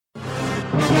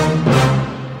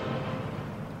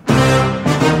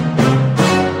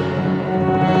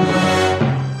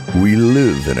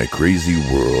in a crazy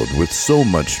world with so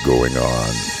much going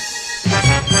on.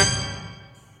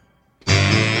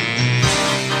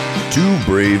 Two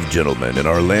brave gentlemen in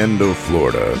Orlando,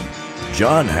 Florida,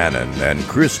 John Hannon and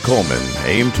Chris Coleman,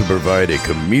 aim to provide a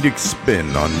comedic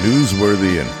spin on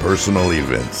newsworthy and personal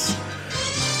events,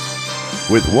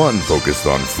 with one focused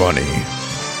on funny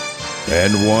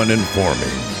and one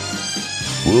informing.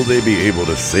 Will they be able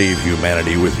to save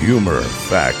humanity with humor,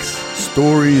 facts,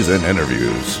 stories, and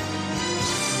interviews?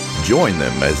 Join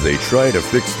them as they try to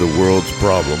fix the world's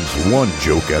problems one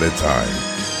joke at a time.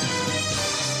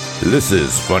 This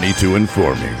is Funny to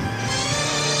Informing.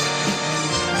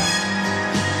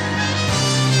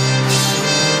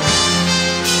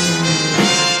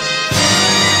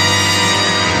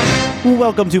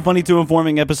 Welcome to Funny to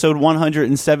Informing, episode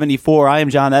 174. I am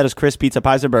John. That is Chris Pizza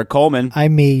Peisenberg Coleman.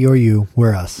 I'm me, you're you,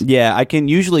 we're us. Yeah, I can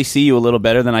usually see you a little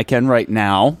better than I can right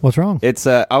now. What's wrong? It's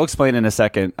I'll explain in a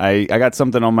second. I got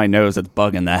something on my nose that's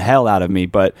bugging the hell out of me,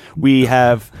 but we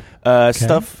have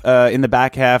stuff in the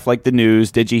back half, like the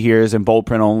news, Did You Hears, and bold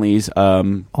print onlys.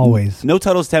 Always. No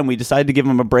Titles 10. We decided to give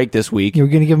them a break this week. You're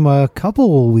going to give him a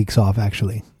couple weeks off,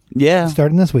 actually. Yeah.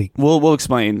 Starting this week. We'll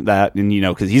explain that, and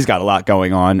because he's got a lot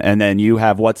going on. And then you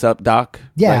have What's Up, Doc?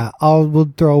 Yeah,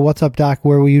 we'll throw a What's Up, Doc,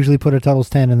 where we usually put a Titles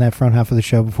 10 in that front half of the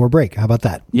show before break. How about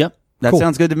that? Yep. That Cool.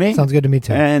 sounds good to me. Sounds good to me,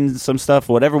 too. And some stuff,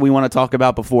 whatever we want to talk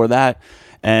about before that.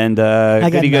 And I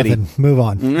got goody. nothing. Move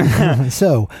on.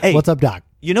 So, Hey. What's Up, Doc?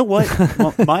 You know what?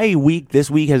 Well, my week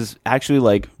this week has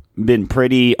actually been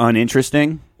pretty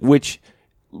uninteresting, which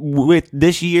with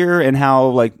this year and how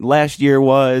last year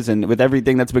was, and with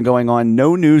everything that's been going on,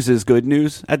 no news is good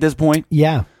news at this point.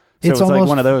 Yeah. So it's almost like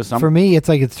one of those. For me, it's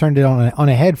like it's turned it on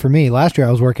a head for me. Last year,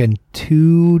 I was working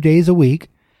 2 days a week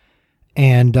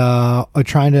and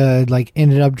trying to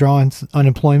ended up drawing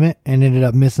unemployment and ended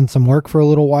up missing some work for a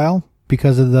little while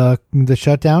because of the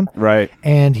shutdown. Right.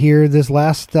 And here this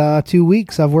last 2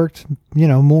 weeks, I've worked,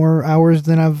 more hours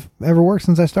than I've ever worked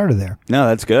since I started there. No,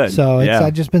 that's good. So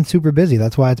I've just been super busy.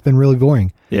 That's why it's been really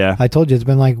boring. Yeah. I told you, it's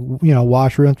been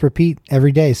wash, rinse, repeat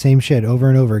every day, same shit over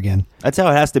and over again. That's how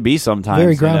it has to be sometimes.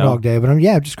 Very Groundhog Day, but I'm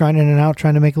just grinding it out,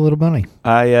 trying to make a little money.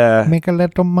 Make a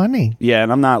little money. Yeah,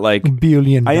 and I'm not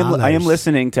 $billion. I am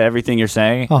listening to everything you're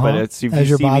saying, but it's if as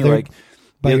you you're see me bothered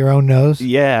by your own nose.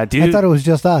 Yeah, dude. I thought it was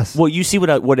just us. Well, you see what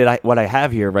I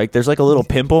have here, right? There's a little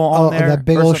pimple on there. That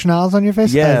big old schnoz on your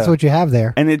face? Yeah. That's what you have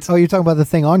there. And it's... Oh, you're talking about the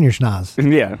thing on your schnoz.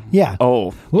 Yeah. Yeah. Oh,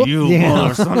 Whoop, you yeah.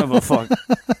 mother son of a fuck.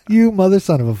 You mother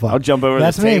son of a fuck. I'll jump over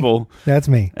That's this me. table. That's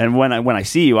me. And when I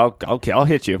see you, I'll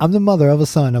hit you. I'm the mother of a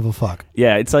son of a fuck.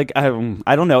 Yeah, it's like, I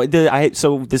don't know.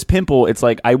 So this pimple, it's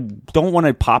like, I don't want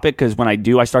to pop it because when I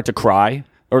do, I start to cry.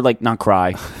 Or not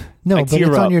cry. No, I but tear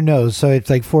it's up. on your nose, so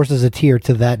it forces a tear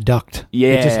to that duct. Yeah,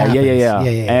 It just happens. yeah.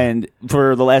 And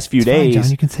for the last few It's fine, days, John,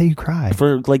 you can say you cry.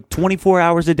 for 24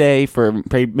 hours a day for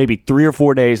maybe 3 or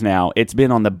 4 days now, it's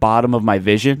been on the bottom of my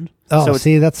vision. Oh, so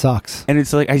see, that sucks. and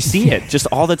it's like I see it just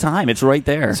all the time. It's right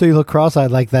there. So you look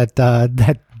cross-eyed like that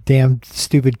damn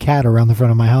stupid cat around the front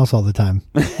of my house all the time.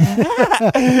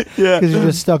 Yeah, Because you're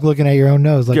just stuck looking at your own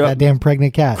nose like Yep. that damn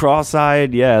pregnant cat.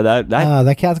 cross-eyed. Yeah,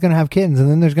 That cat's going to have kittens, and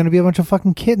then there's going to be a bunch of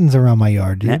fucking kittens around my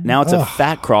yard, dude. now it's a Ugh.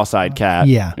 fat cross-eyed cat.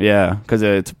 Yeah. because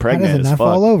it's How pregnant does it as not fuck.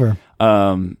 fall over?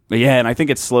 Yeah, and I think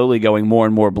it's slowly going more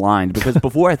and more blind because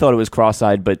before I thought it was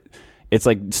cross-eyed, but it's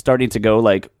starting to go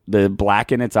the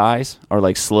black in its eyes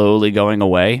are slowly going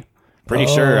away. Pretty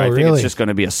sure. I think really? it's just going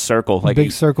to be a circle, A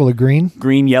big circle of green?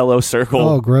 green yellow circle.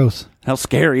 Oh, gross. How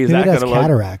scary is Maybe that going that's to look?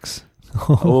 cataracts.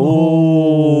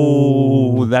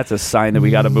 Oh, that's a sign that we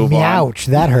got to move on. Ouch,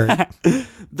 that hurt.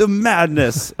 The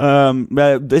madness.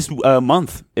 This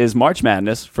month is March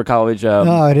Madness for college.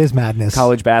 Oh, it is madness.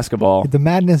 College basketball. The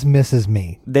madness misses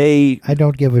me. I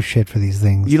don't give a shit for these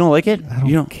things. You don't like it? I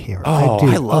don't care. Oh, do.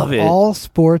 I love Of it. all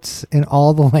sports in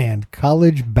all the land,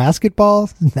 college basketball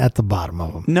at the bottom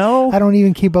of them. No, I don't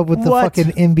even keep up with the What?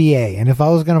 fucking NBA. And if I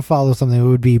was going to follow something, it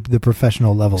would be the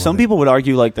professional level. Some of it. people would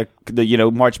argue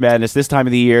the March Madness this time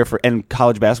of the year and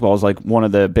college basketball is one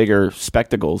of the bigger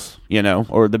spectacles,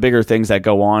 or the bigger things that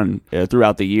go on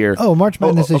throughout the year. Oh, March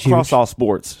Madness is across huge. all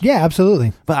sports. Yeah,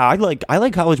 absolutely. But I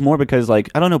like college more because I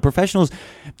don't know, professionals.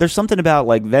 There's something about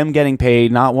them getting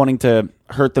paid, not wanting to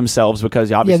hurt themselves because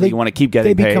obviously you want to keep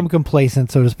getting They paid. become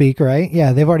complacent, so to speak, right?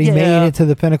 Yeah, they've already made it to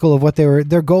the pinnacle of what their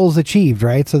goals achieved,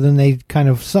 right? So then they kind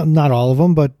of, not all of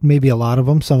them, but maybe a lot of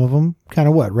them, some of them, kind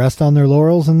of rest on their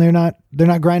laurels, and they're not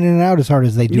grinding it out as hard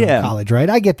as they do in college, right?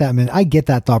 I get that, man. I get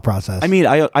that thought process. I mean,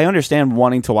 I understand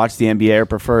wanting to watch the NBA or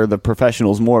prefer the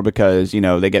professionals more because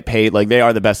they get paid they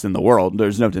are the best in the world.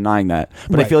 There's no denying that.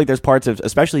 But I feel like there's parts of,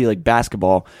 especially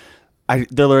basketball.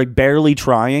 they're like barely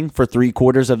trying for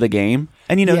 3/4 of the game,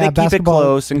 and they keep it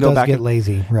close and go back. Get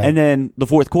lazy, right? And then the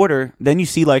fourth quarter, then you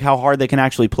see like how hard they can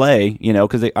actually play,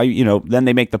 because then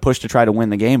they make the push to try to win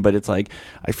the game. But it's like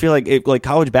I feel like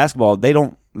college basketball,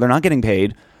 they're not getting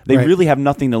paid. They really have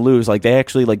nothing to lose. Like they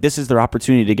actually this is their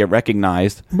opportunity to get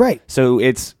recognized. Right. So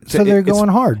they're going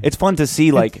hard. It's fun to see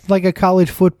it's like a college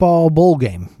football bowl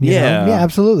game. You know? Yeah,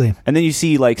 absolutely. And then you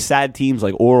see like sad teams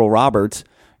like Oral Roberts.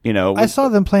 I saw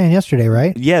them playing yesterday,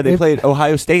 right? Yeah, they played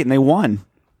Ohio State and they won.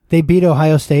 They beat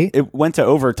Ohio State. It went to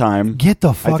overtime. Get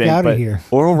the fuck out of here.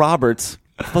 Oral Roberts.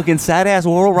 Fucking sad ass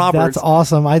Oral Roberts. That's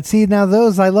awesome. I'd see now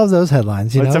those. I love those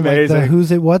headlines. That's amazing. Who's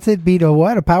it? What's it? Beat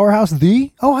a powerhouse?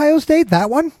 The Ohio State?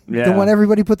 That one? Yeah. The one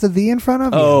everybody puts a "the" in front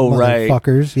of? Oh, right.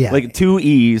 Motherfuckers. Yeah. Like 2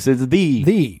 E's. It's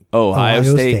the Ohio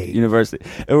State University.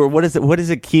 Or what is it? What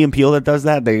is it? Key and Peele that does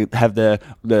that? They have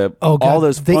all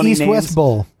those funny East names. West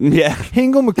Bowl. Yeah.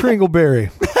 Hingle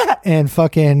McCringleberry and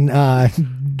fucking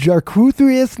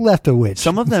Jarquithrius Leftowich.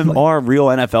 Some of them are real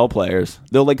NFL players.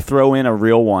 They'll like throw in a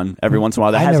real one every once in a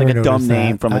while that has like a dumb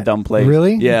name from a dumb place.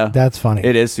 Really? Yeah. That's funny.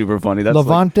 It is super funny. That's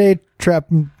Levante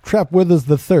Trap Withers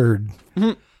the third.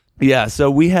 Yeah, so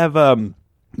we have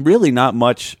really not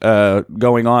much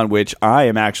going on, which I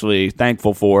am actually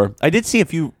thankful for. I did see a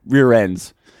few rear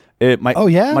ends. Oh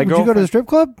yeah? Would you go to the strip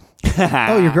club?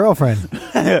 Oh, your girlfriend.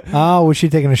 Oh, was she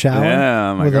taking a shower?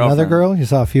 Yeah, my with girlfriend. Another girl? You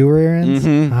saw a few rear ends?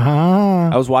 Mm-hmm.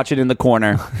 I was watching in the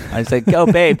corner. I said, "Go,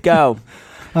 babe, go."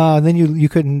 Then you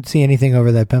couldn't see anything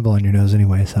over that pimple on your nose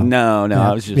anyway. So no, yeah.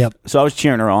 I was just so I was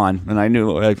cheering her on, and I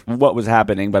knew what was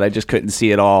happening, but I just couldn't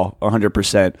see it all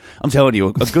 100%. I'm telling you,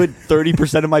 a good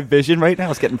 30% of my vision right now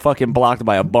is getting fucking blocked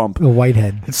by a bump. A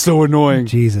whitehead. It's so annoying.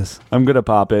 Jesus, I'm gonna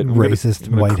pop it. Racist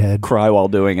I'm gonna whitehead. Cry while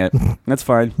doing it. That's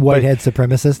fine. Whitehead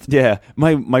supremacist. Yeah,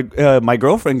 my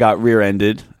girlfriend got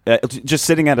rear-ended. Just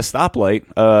sitting at a stoplight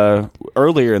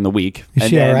earlier in the week. Is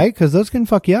she all right? Because those can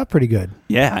fuck you up pretty good.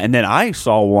 Yeah, and then I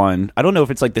saw one. I don't know if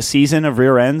it's like the season of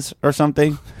rear ends or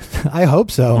something. I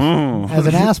hope so. As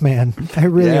an ass man, I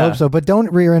really hope so. But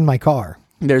don't rear end my car.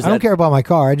 I don't care about my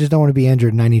car. I just don't want to be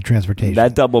injured and I need transportation.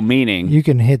 That double meaning. You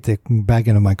can hit the back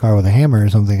end of my car with a hammer or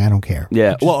something. I don't care.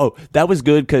 Yeah. Well, that was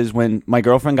good because when my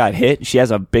girlfriend got hit, she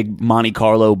has a big Monte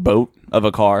Carlo boat of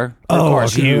a car.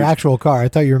 Her actual car. I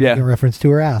thought you were making reference to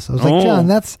her ass. I was like, John,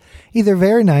 that's either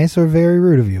very nice or very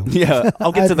rude of you. Yeah,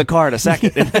 I'll get to the car in a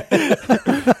second.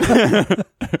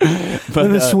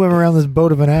 Let me swim around this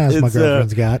boat of an ass my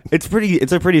girlfriend's got. It's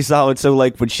a pretty solid. So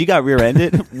like when she got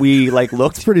rear-ended, we like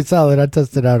looked. It's pretty solid. I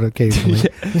test it out occasionally.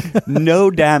 No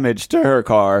damage to her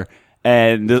car.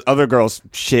 And the other girl's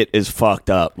shit is fucked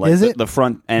up. Like is it? The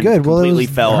front end Good. completely it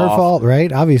was fell her off. fault,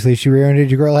 right? Obviously, she rear-ended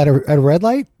your girl at a red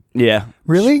light. Yeah.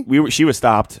 Really? She was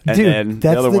stopped, and Dude, then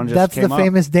the other one just that's came the up.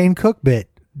 famous Dane Cook bit.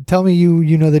 Tell me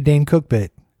you know the Dane Cook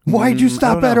bit. Why did you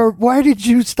stop Why did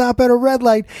you stop at a red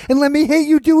light and let me hit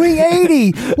you doing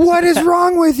 80? What is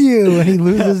wrong with you? And he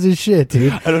loses his shit,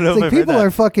 dude. I don't know. It's like people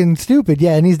are fucking stupid.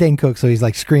 Yeah, and he's Dane Cook, so he's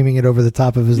like screaming it over the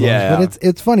top of his lungs. But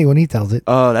it's funny when he tells it.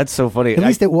 Oh, that's so funny. At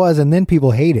least it was, and then people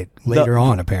hate it later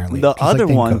on. Apparently, the other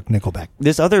like one, Cook, Nickelback.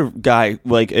 This other guy,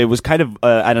 like it was kind of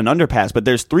at an underpass, but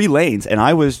there's 3 lanes, and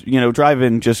I was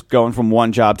driving, just going from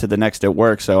one job to the next at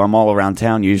work, so I'm all around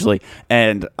town usually,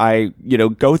 and I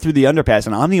go through the underpass,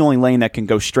 and I'm the only lane that can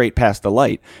go straight past the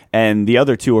light, and the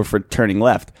other 2 are for turning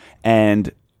left,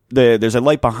 and there's a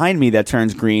light behind me that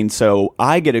turns green, so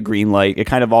I get a green light. It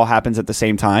kind of all happens at the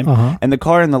same time, and the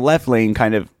car in the left lane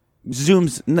kind of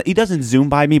zooms. He doesn't zoom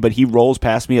by me, but he rolls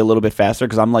past me a little bit faster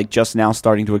because I'm like just now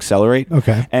starting to accelerate.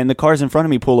 Okay. And the cars in front of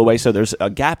me pull away, so there's a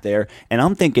gap there, and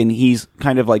I'm thinking he's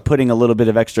kind of like putting a little bit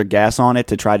of extra gas on it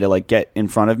to try to like get in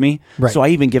front of me. Right. So I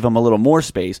even give him a little more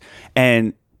space,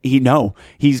 and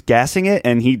he's gassing it,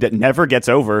 and he never gets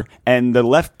over, and the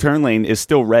left turn lane is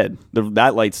still red.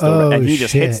 That light's still red, and he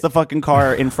just hits the fucking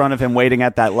car in front of him waiting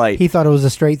at that light. He thought it was a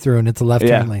straight through, and it's a left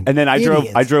turn lane. And then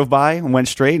I drove by and went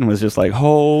straight and was just like,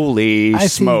 holy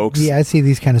smokes. I see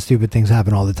these kind of stupid things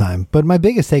happen all the time. But my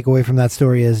biggest takeaway from that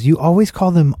story is you always call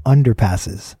them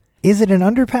underpasses. Is it an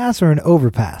underpass or an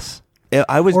overpass?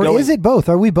 Is it both?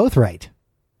 Are we both right?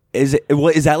 Is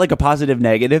that like a positive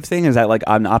negative thing? Is that like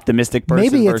I'm an optimistic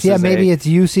person? Maybe it's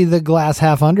you see the glass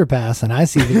half underpass and I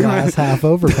see the glass half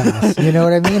overpass. You know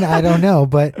what I mean? I don't know,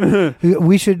 but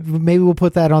we'll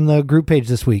put that on the group page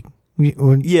this week. You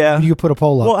could put a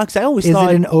poll up. Well, I always is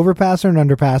thought it an overpass or an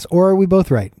underpass, or are we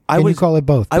both right? You call it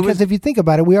both? Because if you think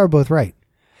about it, we are both right.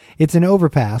 It's an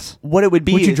overpass. What it would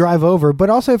be, which you drive over, but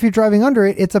also if you're driving under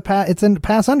it, it's a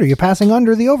pass under. You're passing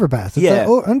under the overpass. It's an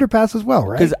underpass as well,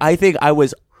 right? Because I think I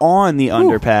was on the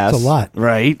underpass. That's a lot.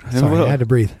 Right? Sorry, I had to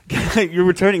breathe. You're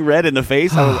returning red in the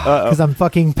face? Because I'm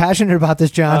fucking passionate about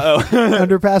this, John.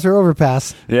 Underpass or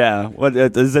overpass? Yeah. What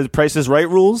is the Price is Right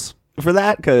rules for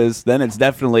that? Because then it's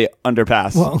definitely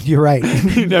underpass. Well, you're right.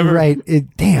 You're right.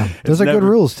 Damn, those are good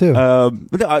rules too.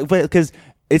 Because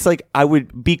it's like I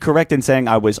would be correct in saying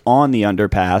I was on the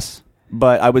underpass,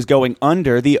 but I was going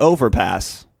under the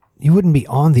overpass. You wouldn't be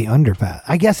on the underpass.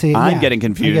 I guess I'm getting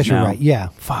confused I guess now. you're right. Yeah.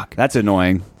 Fuck. That's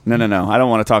annoying. No. I don't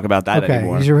want to talk about that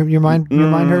anymore. Okay. Is your mind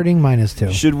hurting? Mine is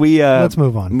too. Should we let's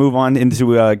move on. Move on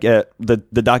into get the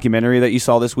documentary that you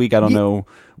saw this week? I don't know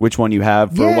which one you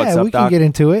have for What's Up, Yeah, we Doc. can get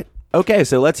into it. Okay,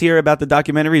 so let's hear about the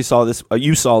documentary you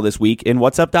saw this week in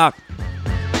What's Up, Doc. Can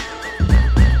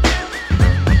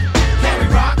we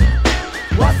rock?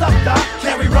 What's up, Doc?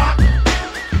 Can we rock?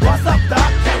 What's up,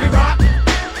 Doc? Can we rock?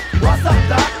 What's up,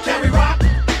 Doc? Can we rock?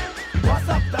 What's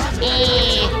up, Doc?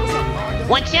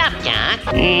 What's up, Doc?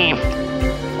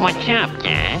 What's up,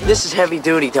 Doc? This is heavy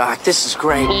duty, Doc. This is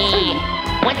great.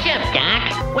 What's up,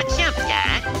 Doc? What's up,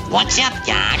 Doc? What's up,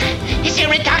 Doc? Is there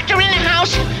a doctor in the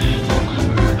house?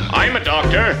 I'm a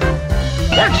doctor.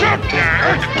 What's up,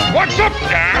 Doc? What's up,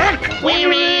 Doc? We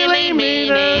really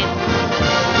mean it.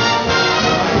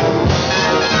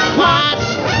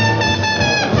 What's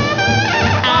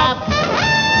up,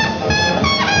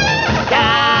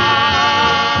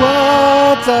 Doc?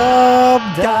 What's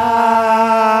up,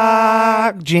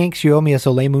 Doc? Jinx, you owe me a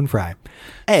Soleil Moon Fry.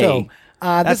 Hey, So,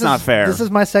 that's not fair. This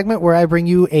is my segment where I bring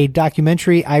you a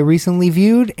documentary I recently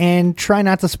viewed and try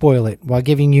not to spoil it while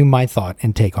giving you my thought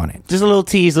and take on it. Just a little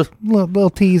teaser, Little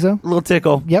teaser. little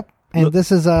tickle. Yep. And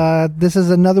this is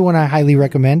another one I highly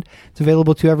recommend. It's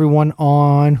available to everyone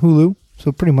on Hulu.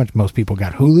 So pretty much most people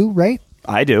got Hulu, right?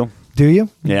 I do. Do you?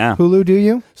 Yeah. Hulu, do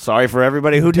you? Sorry for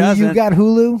everybody who Do doesn't. you got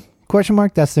Hulu? Question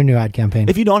mark. That's their new ad campaign.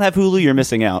 If you don't have Hulu, you're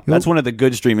missing out. That's one of the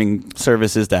good streaming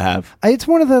services to have. It's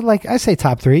one of the, like, I say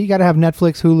top three. You got to have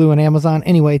Netflix, Hulu, and Amazon.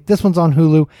 Anyway, this one's on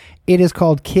Hulu. It is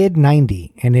called Kid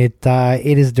 90, and it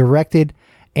is directed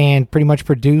and pretty much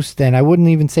produced, and I wouldn't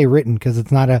even say written because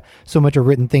it's not so much a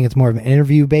written thing. It's more of an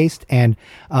interview based. And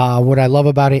what I love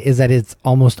about it is that it's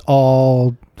almost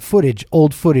all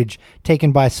old footage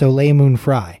taken by Soleil Moon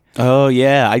Fry. Oh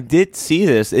yeah, I did see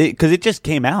this because it just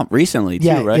came out recently too,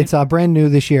 Yeah, right? it's brand new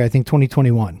this year. I think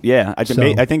 2021. Yeah, I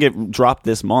think it dropped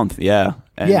this month. Yeah,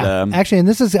 and, Actually, and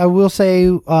this is, I will say,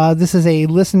 this is a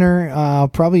listener,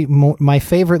 probably my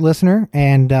favorite listener,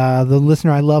 and the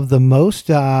listener I love the most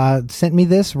sent me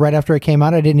this right after it came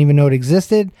out. I didn't even know it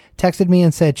existed. Texted me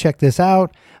and said, "Check this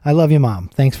out. I love you, Mom.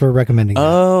 Thanks for recommending that."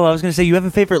 Oh, I was gonna say you have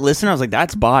a favorite listener. I was like,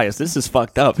 that's biased. This is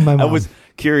fucked up. My mom. I was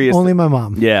curious. Only my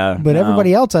mom. Yeah, But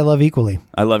everybody else I love equally.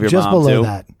 I love your just mom, below too.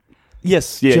 that.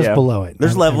 Yes, yeah, Just yeah. below it.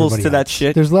 There's levels Everybody to that else.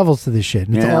 shit. There's levels to this shit.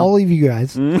 It's Yeah. all of you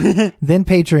guys. Then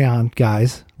Patreon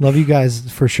guys. Love you guys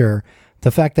for sure. The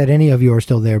fact that any of you are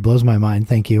still there blows my mind.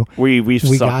 Thank you. we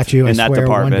sucked got you. in I that swear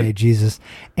department. one day, Jesus.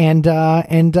 And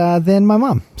then my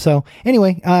mom. So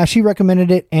anyway, she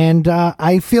recommended it, and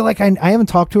I feel like I haven't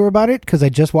talked to her about it because I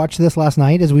just watched this last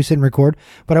night as we sit and record.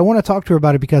 But I want to talk to her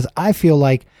about it because I feel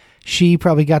like she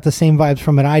probably got the same vibes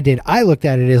from it I did. I looked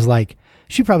at it as like,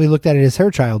 she probably looked at it as her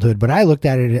childhood, but I looked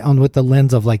at it with the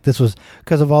lens of like, this was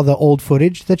because of all the old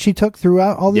footage that she took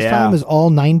throughout all this Yeah. time, is all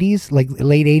 90s, like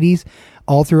late 80s,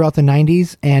 all throughout the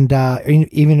 90s and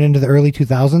even into the early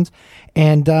 2000s.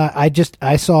 And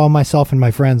I saw myself and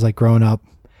my friends like growing up.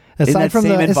 Aside from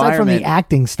the environment.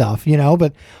 acting stuff,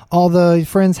 but all the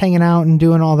friends hanging out and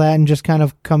doing all that and just kind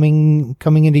of coming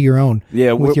into your own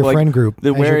with your friend group as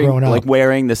you're growing up. Like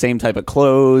wearing the same type of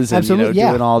clothes and Absolutely,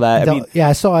 yeah. doing all that. I mean,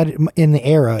 I saw it in the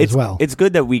era as well. It's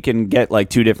good that we can get like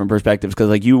two different perspectives because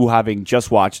like you having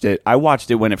just watched it, I watched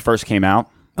it when it first came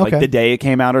out. Like Okay. the day it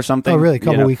came out or something. Oh, really? A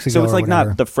couple weeks ago So it's or like whatever.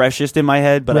 not the freshest in my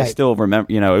head, but I Right. still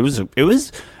remember, it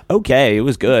was okay. It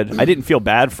was good. I didn't feel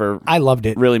bad for I loved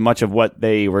it. really much of what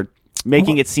they were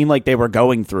making it seem like they were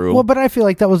going through. Well, but I feel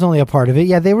like that was only a part of it.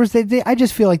 Yeah, I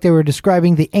just feel like they were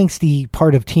describing the angsty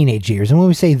part of teenage years. And when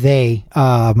we say they,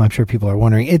 I'm sure people are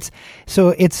wondering. It's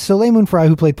Soleil Moon Fry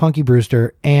who played Punky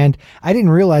Brewster, and I didn't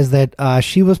realize that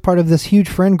she was part of this huge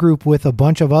friend group with a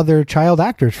bunch of other child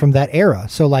actors from that era.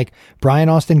 So like Brian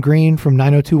Austin Green from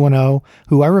 90210,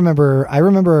 who I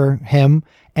remember him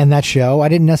and that show. I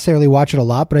didn't necessarily watch it a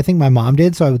lot, but I think my mom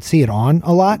did, so I would see it on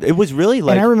a lot. it was really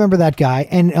like And I remember that guy.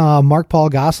 And Mark Paul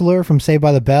Gosselaar from Saved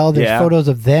by the Bell. There's Yeah. photos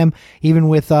of them, even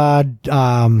with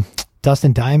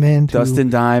Dustin Diamond. Who's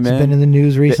been in the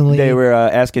news recently. They were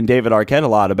asking David Arquette a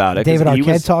lot about it. David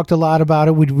Arquette talked a lot about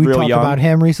it. We talked about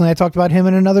him recently. I talked about him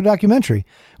in another documentary,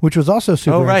 which was also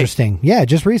super interesting. Yeah,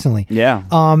 just recently. Yeah.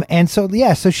 And so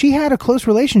she had a close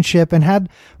relationship and had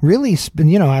really,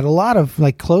 had a lot of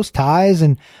like close ties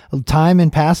and time in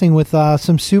passing with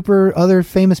some super other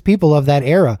famous people of that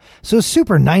era. So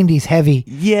super 90s heavy.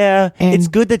 Yeah. And it's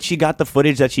good that she got the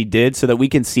footage that she did so that we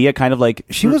can see it kind of like.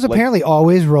 She was apparently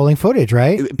always rolling footage,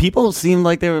 right? People seemed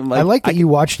like they were like. I like that you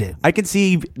watched it. I could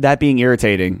see that being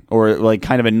irritating or like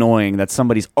kind of annoying that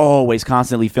somebody's always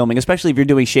constantly filming, especially if you're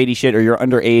doing shady shit or you're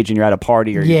underage and you're at a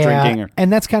party or you're drinking.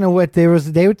 And that's kind of what they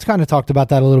kind of talked about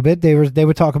that a little bit. They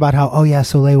would talk about how,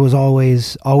 Soleil was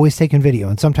always taking video.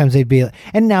 And sometimes they'd be,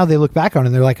 and now they look back on it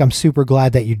and they're like, I'm super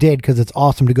glad that you did because it's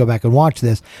awesome to go back and watch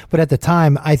this. But at the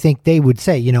time, I think they would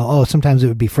say, sometimes it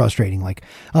would be frustrating. Like,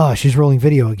 oh, she's rolling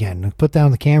video again. Put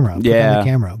down the camera.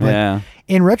 But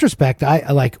in retrospect,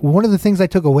 I like one of the things I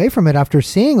took away from it after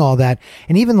seeing all that,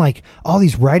 and even like all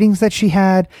these writings that she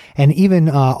had, and even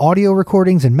audio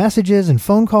recordings and messages and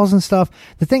phone calls and stuff.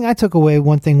 The thing I took away,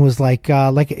 one thing was like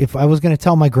if I was going to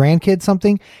tell my grandkids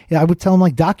something, I would tell them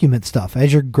like document stuff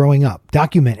as you're growing up.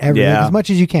 Document everything as much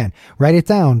as you can. Write it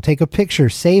down. Take a picture.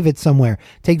 Save it somewhere.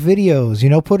 Take videos.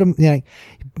 Put them.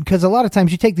 Because a lot of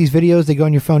times you take these videos, they go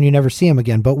on your phone, you never see them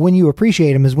again. But when you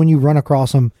appreciate them is when you run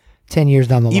across them 10 years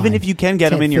down the line. Even if you can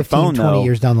get them in your 15, phone, 20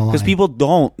 years down the line. Because people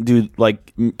don't do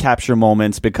like capture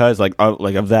moments because like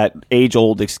of that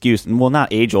age-old excuse. And well,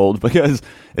 not age-old because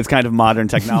it's kind of modern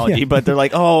technology, but they're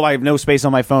like, oh, I have no space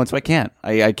on my phone, so I can't.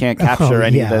 I can't capture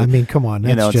any of the... I mean, come on.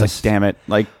 It's like, damn it.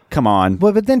 Like, come on.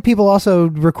 Well, but then people also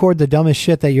record the dumbest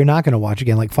shit that you're not going to watch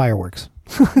again, like fireworks.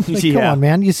 Come on,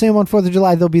 man. You see them on 4th of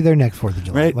July, they'll be there next 4th of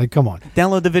July. Right. Like, come on.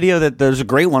 Download the video. There's a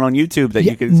great one on YouTube that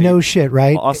you can see. No shit,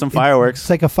 right? Awesome fireworks. It's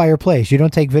like a fireplace. You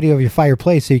don't take video of your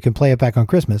fireplace so you can play it back on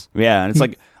Christmas. Yeah, and it's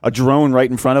like a drone right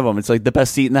in front of them. It's like the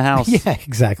best seat in the house. Yeah,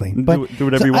 exactly. But do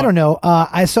whatever you want. I don't know.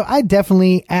 I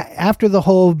definitely, after the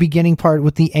whole beginning part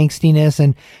with the angstiness,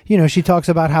 and she talks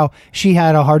about how she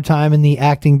had a hard time in the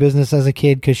acting business as a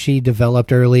kid because she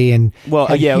developed early and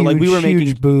like we were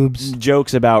making boobs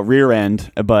jokes about rear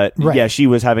end, but she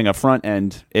was having a front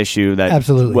end issue that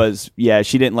absolutely was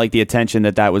she didn't like the attention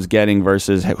that was getting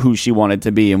versus who she wanted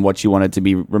to be and what she wanted to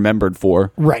be remembered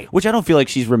for. Right. Which I don't feel like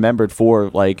she's remembered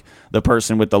for, like the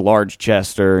person with the large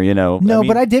chest or No,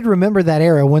 but I did remember that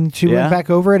era when she went back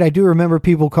over it. I do remember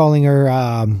people calling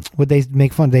her would they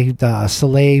make fun?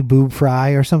 Soleil Boob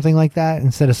Fry or something like that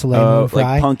instead of Soleil Boob Fry.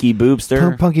 Like Punky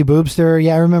Boobster. Punky Boobster.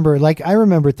 Yeah, I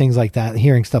remember things like that,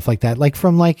 hearing stuff like that, like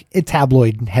from like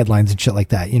tabloid headlines and shit like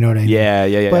that. You know what I mean?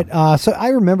 Yeah. But so I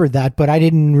remember that, but I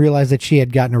didn't realize that she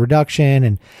had gotten a reduction,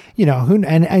 and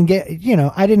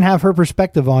I didn't have her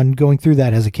perspective on going through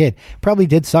that as a kid. Probably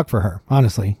did suck for her.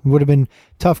 Honestly, it would have been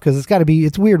tough because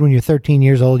it's weird when you're 13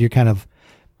 years old. You're kind of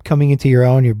coming into your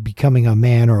own. You're becoming a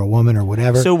man or a woman or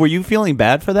whatever. So were you feeling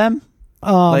bad for them?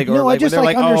 No, I just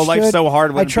like understood. Oh, life's so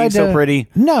hard when being so pretty.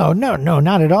 No,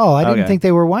 not at all. I didn't think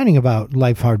they were whining about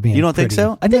life hard being. You don't think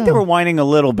so? I think they were whining a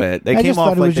little bit. I just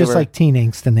thought it was just like teen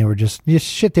angst, and they were just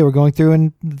shit they were going through,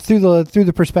 and through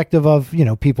the perspective of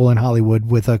people in Hollywood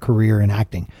with a career in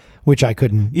acting, which I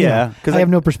couldn't. Because I have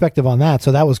no perspective on that,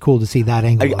 so that was cool to see that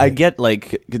angle. I get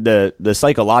like the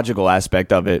psychological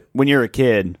aspect of it when you're a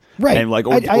kid. Right. And like,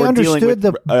 I understood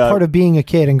the part of being a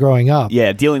kid and growing up.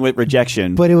 Yeah, dealing with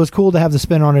rejection. But it was cool to have the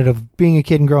spin on it of being a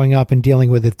kid and growing up and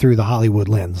dealing with it through the Hollywood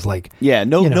lens. Like,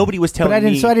 nobody was telling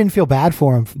me. So I didn't feel bad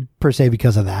for him per se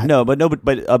because of that.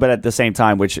 But at the same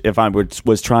time, which if I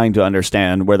was trying to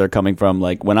understand where they're coming from,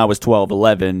 like when I was 12,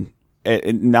 11,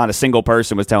 not a single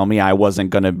person was telling me I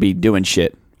wasn't going to be doing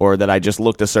shit. Or that I just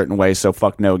looked a certain way, so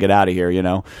fuck no, get out of here,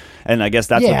 And I guess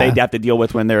that's what they'd have to deal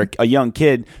with when they're a young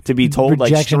kid, to be told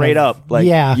rejection like straight up,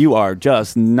 like you are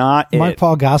just not Mark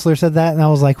Paul Gosselaar said that, and I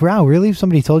was like, wow, really?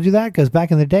 Somebody told you that? Because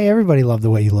back in the day, everybody loved the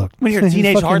way you looked. When you're a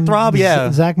teenage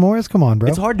heartthrob, Zach Morris, come on, bro.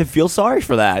 It's hard to feel sorry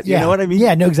for that. You know what I mean?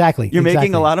 Yeah, no, exactly. You're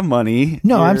making a lot of money.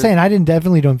 No, I'm saying I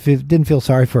didn't feel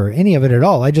sorry for any of it at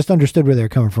all. I just understood where they're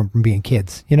coming from being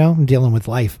kids, and dealing with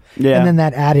life. Yeah. And then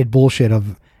that added bullshit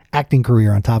of acting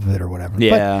career on top of it or whatever.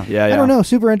 Yeah. I don't know.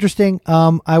 Super interesting.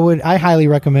 I highly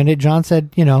recommend it. John said,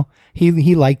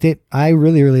 he liked it. I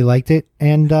really, really liked it.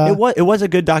 And it was a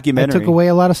good documentary. I took away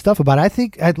a lot of stuff about it. I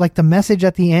think like the message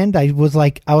at the end, I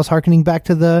was hearkening back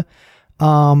to the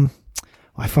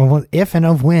if and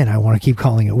of when, I want to keep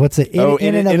calling it. What's it?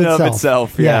 In and of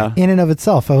itself. Yeah. In and of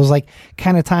itself. I was like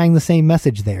kind of tying the same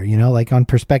message there, like on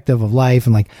perspective of life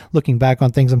and like looking back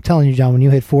on things. I'm telling you, John, when you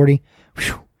hit 40,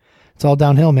 It's all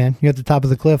downhill, man. You're at the top of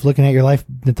the cliff looking at your life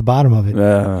at the bottom of it.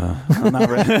 I'm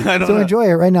not ready. I don't So know. enjoy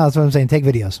it right now. That's what I'm saying. Take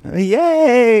videos.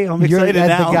 Yay! I'm You're excited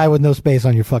that's now. the guy with no space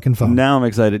on your fucking phone. Now I'm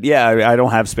excited. Yeah, I don't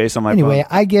have space on my Anyway,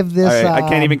 phone. I give this... All right, I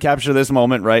can't even capture this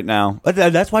moment right now. But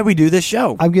that's why we do this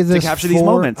show. I give this to capture these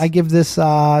moments. I give this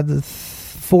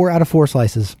 4 out of 4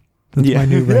 slices. That's my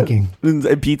new ranking.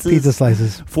 Pizzas? Pizza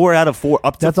slices. 4 out of 4.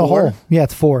 Up to That's 4? a whole. Yeah,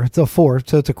 it's 4. It's a 4,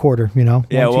 so it's a quarter, you know?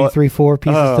 Yeah, 1, 2, well, 3, 4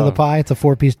 pieces to the pie. It's a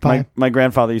 4-piece pie. My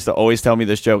grandfather used to always tell me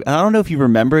this joke. I don't know if you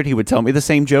remember it. He would tell me the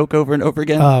same joke over and over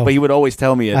again, Oh. but he would always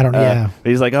tell me it. I don't- yeah.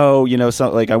 He's like, oh, you know,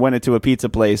 so, like I went into a pizza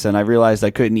place and I realized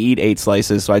I couldn't eat 8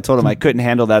 slices, so I told him I couldn't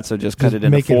handle that, so just cut Just it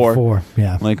into make 4. it 4.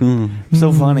 Yeah. I'm like,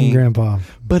 so funny. Grandpa.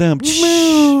 But Yeah.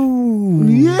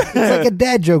 It's like a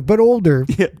dad joke, but older.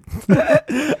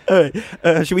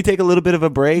 should we take a little bit of a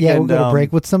break? Yeah, and, we'll go to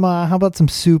break with some, how about some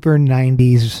super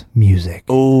 90s music?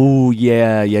 Oh,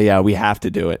 yeah. We have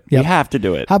to do it. Yep. We have to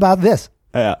do it. How about this?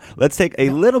 Yeah. Let's take a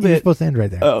little You're bit. supposed to end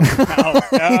right there. Oh,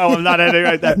 no, I'm not ending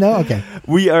right there. No? Okay.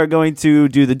 We are going to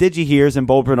do the Digi Hears and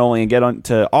Bold Print Only and get on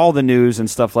to all the news and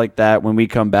stuff like that when we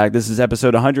come back. This is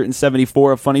episode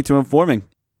 174 of Funny to Informing.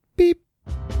 Beep.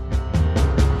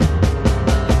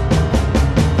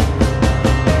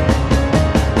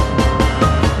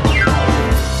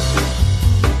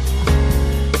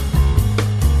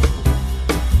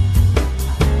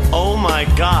 Oh my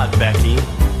God, Becky.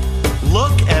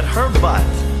 Look at her butt.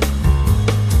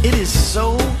 It is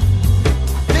so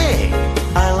big.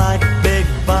 I like big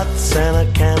butts and I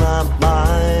cannot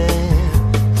lie.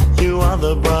 You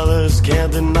other brothers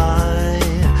can't deny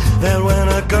that when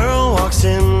a girl walks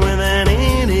in with an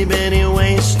itty bitty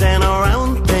waist and a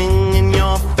round thing in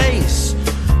your face,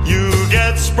 you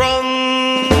get sprung.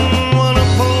 Wanna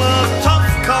pull up tough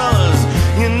cause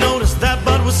you notice that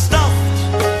butt was stuffed.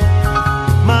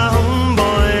 My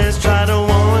homeboys try to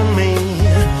warn me,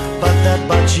 but that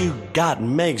butt you got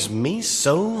makes me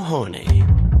so horny.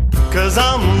 Cause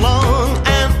I'm long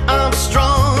and I'm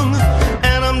strong,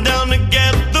 and I'm down to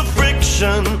get the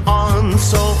friction on.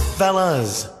 So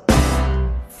fellas,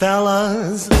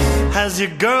 has your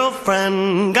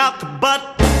girlfriend got the butt?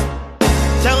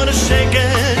 Tell her to shake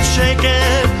it,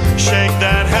 shake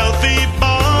that healthy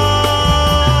butt.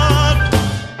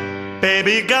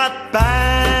 Baby got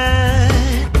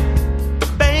back,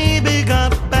 baby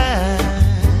got back,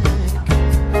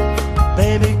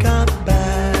 baby got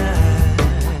back,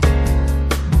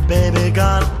 baby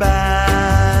got back.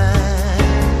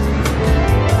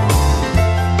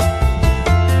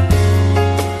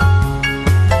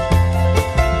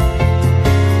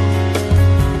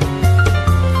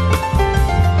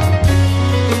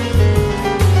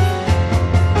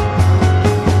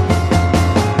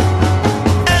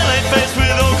 LA face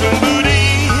with Oakland booty,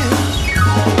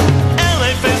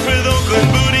 LA face with Oakland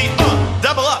booty,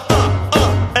 double up,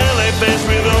 LA face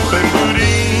with Oakland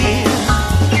booty.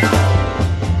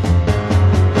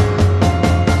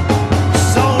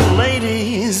 So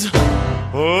ladies,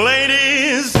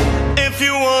 if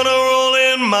you wanna roll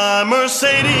in my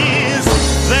Mercedes,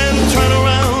 then turn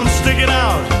around, stick it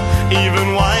out.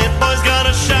 Even white boys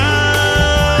gotta shout.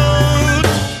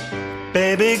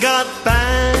 Baby got back.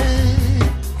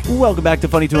 Welcome back to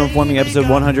Funny to Informing, episode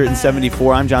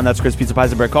 174. I'm John. That's Chris Pizza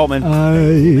Pies and Brett Coleman. I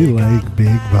like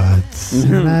big butts,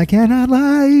 and I cannot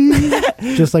lie.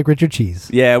 Just like Richard Cheese.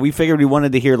 Yeah, we figured we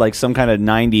wanted to hear like some kind of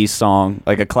 90s song,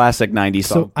 like a classic 90s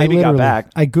song. So Baby Got Back.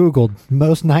 I Googled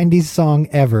most 90s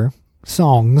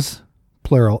songs,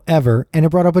 plural, ever, and it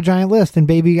brought up a giant list, and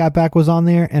Baby Got Back was on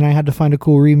there, and I had to find a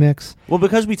cool remix. Well,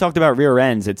 because we talked about rear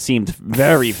ends, it seemed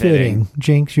very fitting.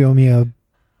 Jinx, you owe me a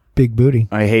big booty.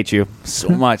 I hate you so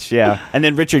much, yeah. And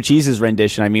then Richard Cheese's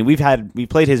rendition. I mean, we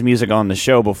played his music on the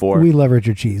show before. We love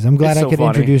Richard Cheese. I'm glad It's I so could funny.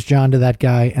 introduce John to that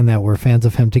guy, and that we're fans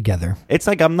of him together. It's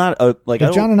like I'm not a like. I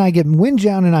When don't- when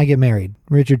John and I get married,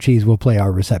 Richard Cheese will play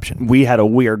our reception. we had a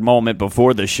weird moment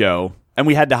before the show, and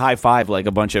we had to high five like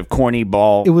a bunch of corny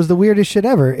ball. It was the weirdest shit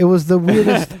ever. It was the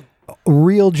weirdest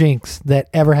real Jinx that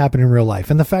ever happened in real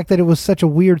life. And the fact that it was such a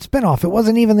weird spinoff, it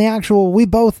wasn't even the actual, we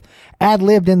both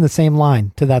ad-libbed in the same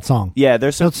line to that song. Yeah,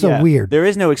 there's That's so weird. There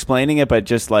is no explaining it, but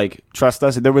just like trust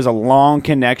us. There was a long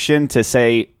connection to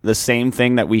say the same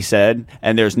thing that we said,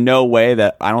 and there's no way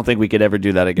that I don't think we could ever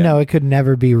do that again. No, it could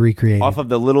never be recreated. Off of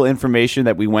the little information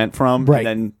that we went from, Right.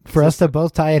 And then For us to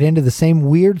both tie it into the same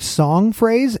weird song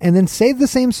phrase and then say the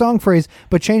same song phrase,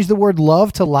 but change the word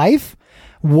love to life.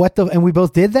 And we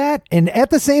both did that. And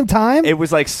at the same time, it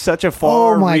was like such a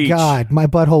far. oh my reach. God, my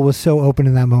butthole was so open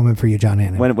in that moment for you, John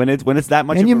Hannon. When it's that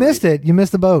much, and of you a missed reach. it. You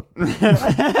missed the boat.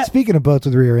 Speaking of boats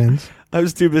with rear ends. I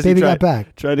was too busy Baby got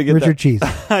back. trying to get Richard that Cheese.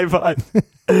 high five.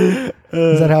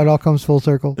 Is that how it all comes full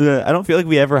circle? I don't feel like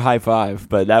we ever high five,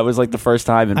 but that was like the first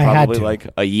time in I had probably to. like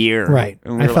a year. Right.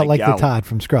 And we I were felt like "Yeah, the Todd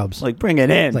from Scrubs. Like, bring it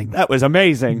in. Like- That was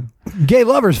amazing. Gay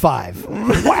lovers 5.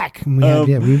 Whack. And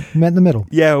we met in the middle.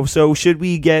 Yeah. So should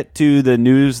we get to the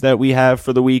news that we have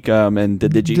for the week? And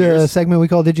did you The hear? segment we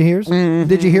call Did You Hears?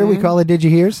 Did you hear? We call it Did You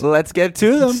Hears? Let's get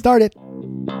to them. Start it.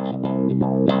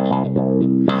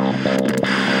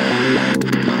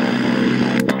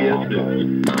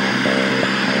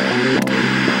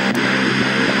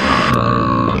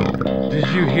 Did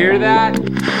you hear that?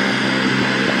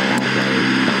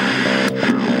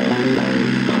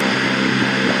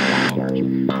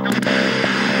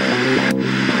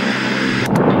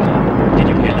 Did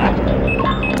you hear that?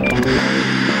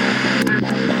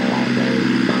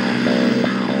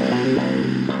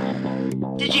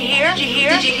 Did you hear? Did you hear?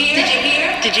 Did you hear?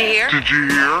 Did you hear? Did you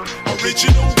hear?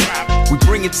 Original rap. We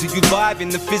bring it to you live in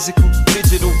the physical,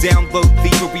 digital download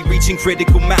thievery, reaching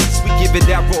critical mass. We give it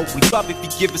that roll. We love if you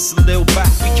give us a little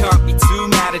back. We can't be too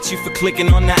mad at you for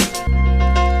clicking on that.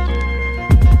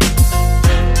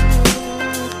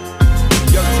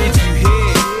 Yo, did you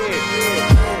hear?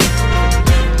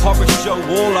 Horror show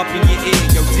all up in your ear.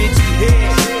 Yo, did you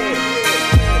hear?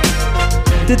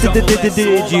 Did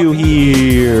you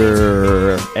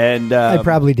hear? And I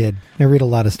probably did. I read a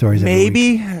lot of stories. every week.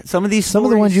 maybe some of these. Some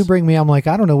of the ones you bring me, I'm like,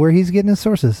 I don't know where he's getting his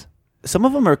sources. Some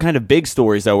of them are kind of big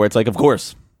stories though, where it's like, of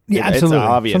course. Yeah, It's absolutely.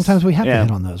 obvious. Sometimes we have Yeah. to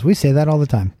hit on those. We say that all the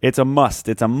time. It's a must.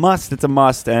 It's a must. It's a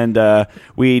must. And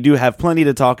we do have plenty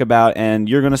to talk about. And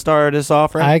you're going to start us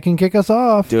off, right? I can kick us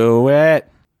off. Do it.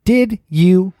 Did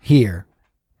you hear?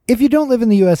 If you don't live in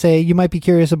the USA, you might be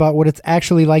curious about what it's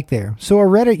actually like there. So a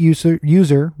Reddit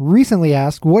user recently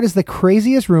asked, what is the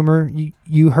craziest rumor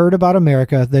you heard about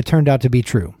America that turned out to be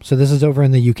true? So this is over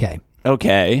in the UK.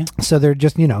 Okay. So they're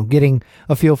just, getting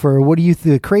a feel for what do you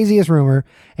the craziest rumor.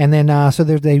 And then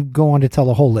they go on to tell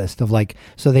a whole list of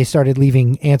so they started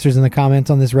leaving answers in the comments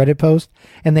on this Reddit post.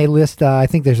 And they list, I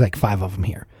think there's 5 of them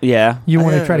here. Yeah. You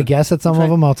want to try to guess at some of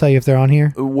them? I'll tell you if they're on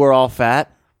here. We're all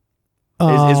fat.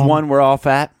 Is one we're all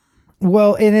fat?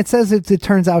 Well, and it says it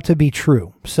turns out to be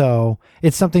true. So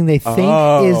it's something they think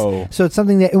Oh. is. So it's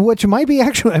something which might be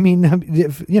actually,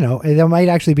 it might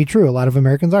actually be true. A lot of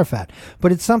Americans are fat.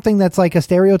 But it's something that's like a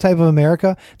stereotype of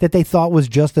America that they thought was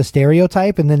just a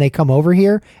stereotype. And then they come over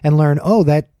here and learn,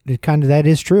 that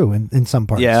is true in some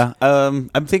parts. Yeah.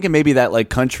 I'm thinking maybe that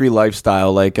country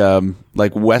lifestyle, like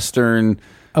Western.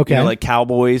 Okay. Like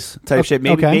cowboys type shit.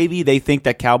 Maybe they think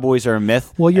that cowboys are a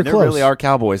myth. Well, you're and there close. really are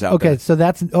cowboys out there. Okay, so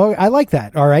that's I like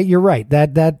that. All right, you're right.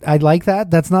 That I like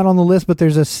that. That's not on the list, but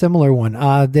there's a similar one.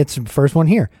 That's first one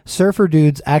here. Surfer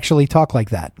dudes actually talk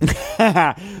like that.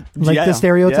 The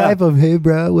stereotype of hey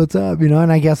bro, what's up?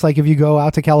 And I guess if you go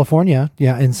out to California,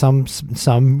 in some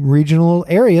regional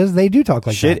areas they do talk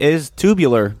like Shit that. is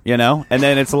tubular, and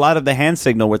then it's a lot of the hand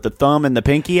signal with the thumb and the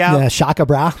pinky out. Yeah, shaka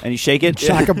bra. And you shake it.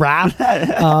 Shaka bra.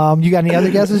 You got any other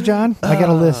guesses, John? I got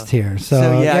a list here.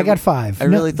 So I got 5. I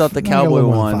really thought the I got a cowboy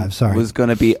little more than one 5, sorry. was going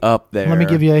to be up there. Let me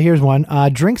give you, here's one.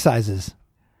 Drink sizes.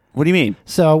 What do you mean?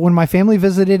 So when my family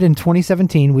visited in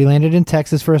 2017, we landed in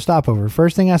Texas for a stopover.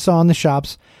 First thing I saw in the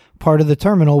shops part of the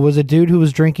terminal was a dude who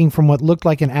was drinking from what looked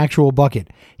like an actual bucket.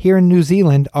 Here in New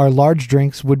Zealand, our large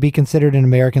drinks would be considered an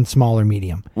American small or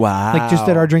medium. Wow. Just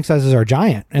that our drink sizes are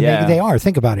giant, and they are.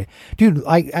 Think about it, dude.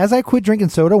 As I quit drinking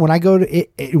soda, when I go to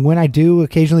when I do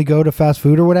occasionally go to fast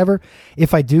food or whatever,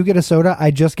 if I do get a soda,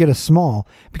 I just get a small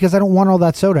because I don't want all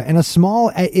that soda. And a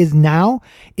small is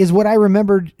what I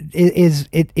remembered is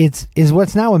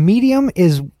what's now a medium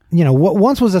is. What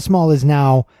once was a small is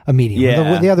now a medium.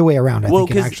 Yeah. The other way around, I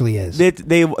think it actually is.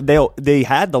 They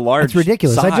had the large. It's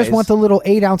ridiculous. Size. I just want the little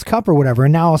 8-ounce cup or whatever,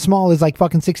 and now a small is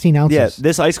fucking 16 ounces. Yeah,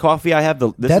 this iced coffee I have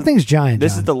that thing's giant.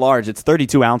 This is the large. It's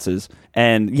 32 ounces,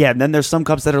 and then there's some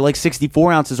cups that are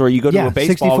 64 ounces, or you go to a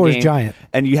baseball 64 game, is giant,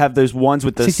 and you have those ones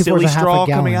with the 64 silly is a half a straw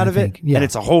gallon, coming out of I it, think. Yeah. and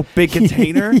it's a whole big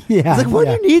container. Yeah, it's what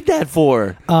do you need that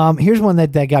for? Here's one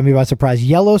that got me by surprise.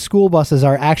 Yellow school buses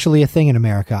are actually a thing in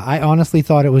America. I honestly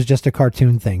thought it was just a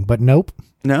cartoon thing, but nope.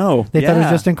 No, they thought it was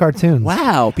just in cartoons.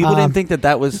 Wow, people didn't think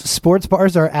that was. Sports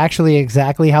bars are actually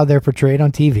exactly how they're portrayed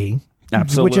on TV.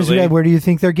 Absolutely. Which is where do you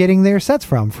think they're getting their sets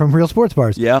from? From real sports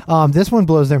bars. Yeah. This one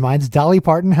blows their minds. Dolly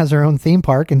Parton has her own theme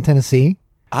park in Tennessee.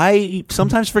 I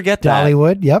sometimes forget that.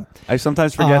 Dollywood, yep. I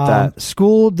sometimes forget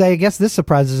that. I guess this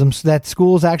surprises them, that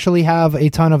schools actually have a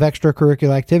ton of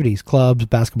extracurricular activities, clubs,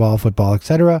 basketball, football,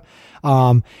 etc.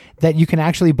 That you can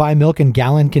actually buy milk in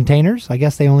gallon containers. I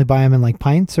guess they only buy them in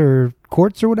pints or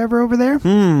quarts or whatever over there.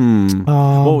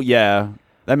 Well, yeah.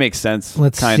 That makes sense.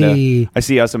 Let's kinda. see. I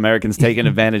see us Americans taking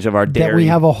advantage of our dairy. That we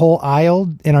have a whole aisle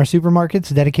in our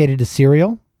supermarkets dedicated to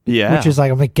cereal. Yeah. Which is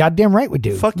like, I'm like, goddamn right we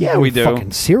do. Fuck yeah, we do.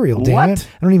 Fucking cereal, damn What? it.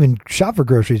 I don't even shop for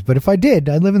groceries, but if I did,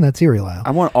 I'd live in that cereal aisle.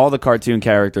 I want all the cartoon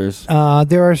characters.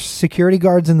 There are security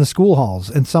guards in the school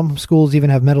halls, and some schools even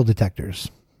have metal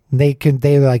detectors. They're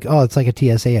like, oh, it's like a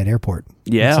TSA at airport.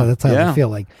 Yeah. So that's how yeah. they feel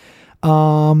like.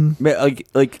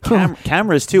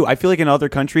 Cameras too. I feel like in other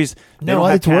countries, they don't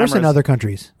have it's worse in cameras. other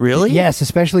countries. Really? Yes,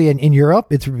 especially in Europe.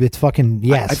 It's fucking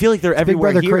yes. I feel like they're It's everywhere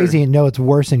Big Brother here. crazy, and no, it's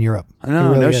worse in Europe. I know, It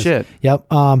really no is. shit. Yep.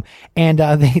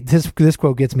 This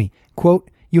quote gets me. Quote: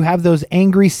 "You have those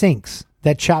angry sinks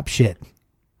that chop shit."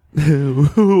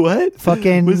 What?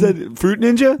 Fucking was that Fruit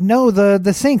Ninja? No,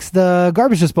 the sinks, the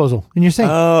garbage disposal in your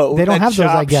sink. Oh, they don't that have those,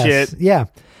 I chop guess. shit. Yeah.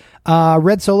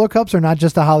 Red Solo cups are not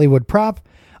just a Hollywood prop.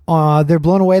 They're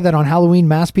blown away that on Halloween,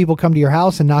 mass people come to your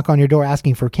house and knock on your door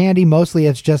asking for candy. Mostly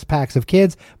it's just packs of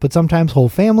kids, but sometimes whole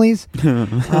families.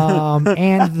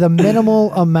 And the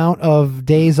minimal amount of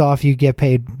days off you get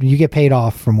paid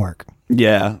off from work.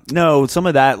 Yeah. No, some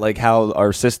of that, like how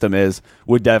our system is,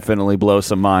 would definitely blow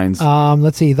some minds.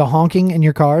 Let's see. The honking in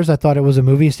your cars. I thought it was a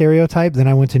movie stereotype. Then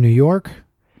I went to New York.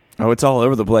 Oh, it's all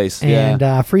over the place.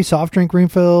 And free soft drink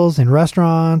refills in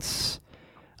restaurants.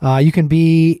 You can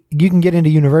get into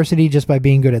university just by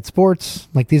being good at sports.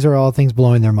 Like, these are all things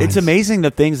blowing their minds. It's amazing the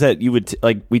things that you would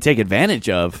we take advantage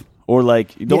of, or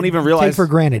like you don't even realize. Take for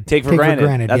granted. Take for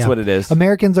granted. That's yeah. what it is.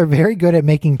 Americans are very good at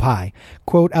making pie.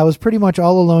 Quote: "I was pretty much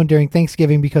all alone during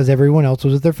Thanksgiving because everyone else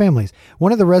was with their families.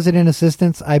 One of the resident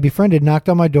assistants I befriended knocked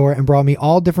on my door and brought me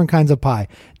all different kinds of pie.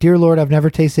 Dear Lord, I've never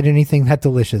tasted anything that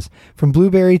delicious. From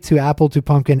blueberry to apple to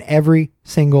pumpkin, every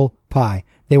single pie.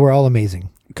 They were all amazing."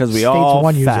 Because we States all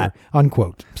one fat. user,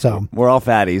 unquote. So we're all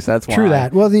fatties. That's why. true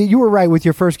that. Well, you were right with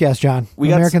your first guess, John.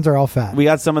 Americans are all fat. We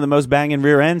got some of the most banging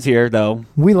rear ends here, though.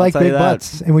 We like I'll tell you big that.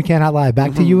 butts, and we cannot lie.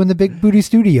 Back to you in the big booty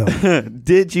studio.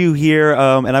 Did you hear?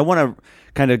 And I want to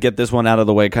kind of get this one out of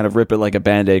the way, kind of rip it like a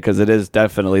Band-Aid, because it is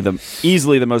definitely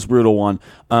easily the most brutal one.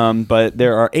 But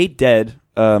there are 8 dead.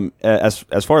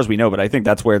 As far as we know, but I think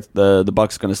that's where the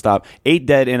buck's going to stop. 8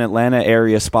 dead in Atlanta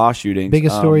area spa shootings.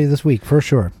 Biggest story this week, for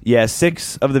sure. Yeah,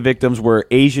 6 of the victims were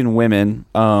Asian women,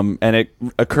 and it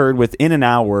occurred within an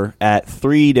hour at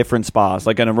 3 different spas,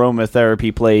 like an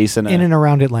aromatherapy place. And In and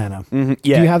around Atlanta. Mm-hmm,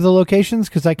 yeah. Do you have the locations?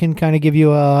 Because I can kind of give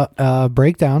you a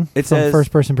breakdown It from says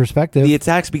first-person perspective. The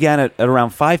attacks began at around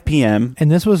 5 p.m.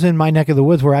 And this was in my neck of the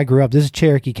woods where I grew up. This is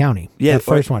Cherokee County. Yeah, the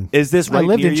first one. Is this right I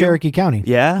lived near in you? Cherokee County.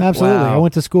 Yeah? Absolutely. Wow. I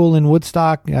went to school in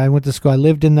Woodstock. I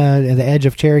lived in the edge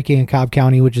of Cherokee and Cobb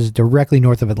County, which is directly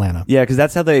north of Atlanta. Yeah, because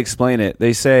that's how they explain it.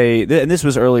 They say, and this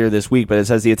was earlier this week, but it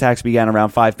says the attacks began around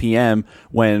 5 p.m.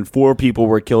 when 4 people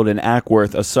were killed in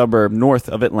Ackworth, a suburb north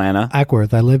of Atlanta.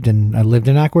 Ackworth. I lived in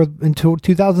Ackworth until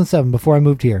 2007 before I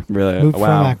moved here. Really? Moved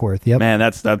Wow. from Ackworth. Yep. Man,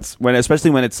 that's when,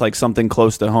 especially when it's like something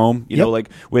close to home. You Yep. know, like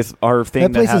with our thing.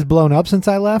 That place has blown up since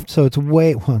I left, so it's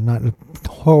not a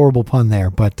horrible pun there,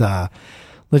 but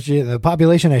the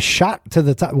population has shot to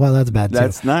the top. Well, that's bad too.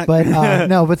 That's not. But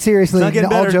no, but seriously, It's not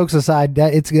getting all better. jokes aside,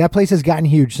 that place has gotten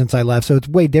huge since I left, so it's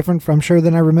way different, I'm sure,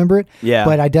 than I remember it. Yeah.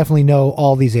 But I definitely know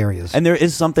all these areas. And there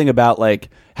is something about like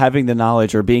having the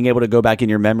knowledge or being able to go back in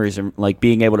your memories and like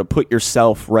being able to put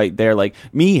yourself right there. Like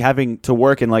me having to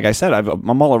work, and like I said,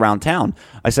 I'm all around town.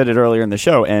 I said it earlier in the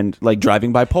show, and like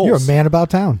driving by poles. You're a man about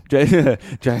town.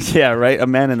 Yeah, right. A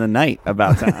man in the night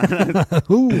about town.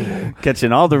 Ooh.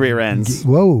 Catching all the rear ends.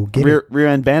 Whoa, get it. Rear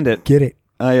end bandit. Get it.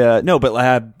 No,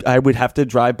 but I would have to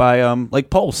drive by like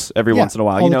Pulse every once in a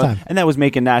while, all you the know, time. and that was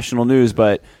making national news.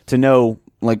 But to know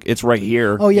like it's right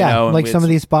here. Oh yeah, you know, like some of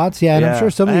these spots. Yeah, and I'm Yeah. sure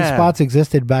some of these Yeah. spots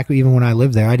existed back even when I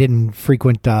lived there. I didn't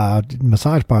frequent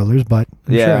massage parlors, but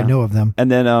I'm sure I know of them. And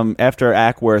then after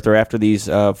Ackworth, or after these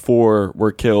 4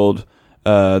 were killed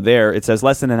there, it says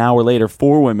less than an hour later,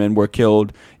 4 women were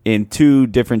killed in 2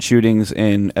 different shootings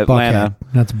in Atlanta.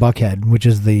 Buckhead. That's Buckhead, which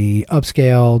is the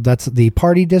upscale. That's the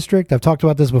party district. I've talked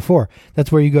about this before.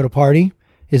 That's where you go to party.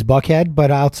 Is Buckhead,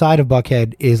 but outside of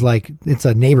Buckhead is like it's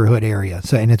a neighborhood area.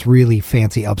 So and it's really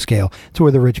fancy upscale. It's where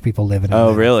the rich people live in. Oh,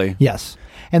 Atlanta. really? Yes.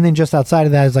 And then just outside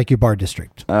of that is like your bar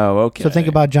district. Oh, okay. So think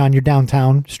about, John, your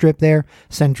downtown strip there,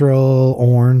 Central,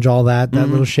 Orange, all that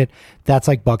Mm-hmm. little shit. That's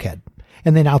like Buckhead.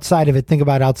 And then outside of it, think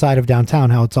about outside of downtown,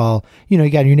 how it's all, you know,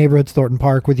 you got your neighborhoods, Thornton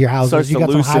Park with your houses. Starts You to got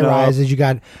some loosen high up. rises. You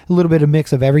got a little bit of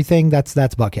mix of everything. That's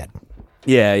Buckhead.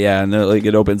 Yeah, and like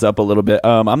it opens up a little bit.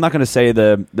 I'm not going to say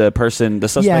the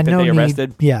suspect that they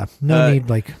arrested. No need,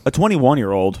 like a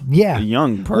 21-year-old. Yeah. A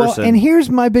young person. Well, and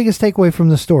here's my biggest takeaway from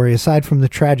the story, aside from the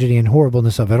tragedy and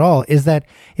horribleness of it all, is that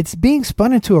it's being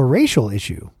spun into a racial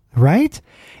issue. right?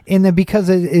 And then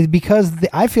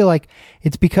I feel like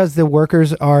it's because the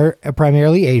workers are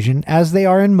primarily Asian, as they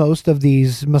are in most of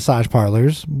these massage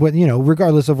parlors.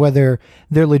 Regardless of whether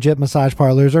they're legit massage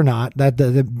parlors or not, that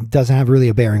doesn't have really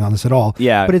a bearing on this at all.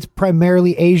 Yeah. But it's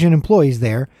primarily Asian employees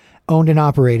there, owned and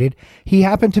operated. He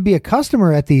happened to be a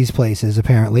customer at these places,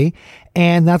 apparently,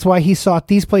 and that's why he sought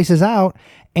these places out.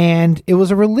 And it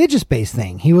was a religious-based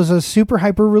thing. He was a super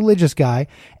hyper-religious guy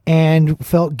and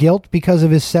felt guilt because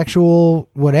of his sexual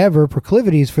whatever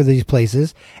proclivities for these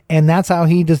places. And that's how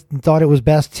he just thought it was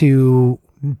best to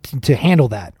handle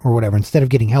that or whatever, instead of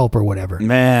getting help or whatever.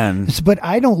 Man. But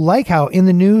I don't like how in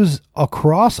the news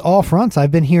across all fronts,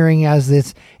 I've been hearing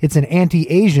it's an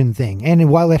anti-Asian thing. And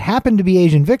while it happened to be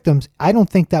Asian victims, I don't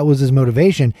think that was his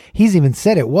motivation. He's even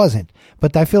said it wasn't.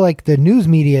 But I feel like the news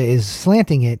media is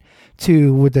slanting it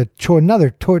with another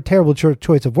terrible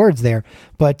choice of words there,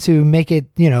 but to make it,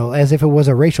 as if it was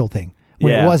a racial thing.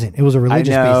 When it wasn't. It was a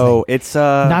religious-based thing. It's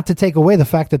not to take away the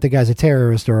fact that the guy's a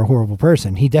terrorist or a horrible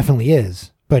person. He definitely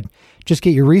is. But just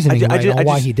get your reasoning on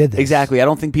why he did this. Exactly. I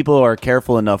don't think people are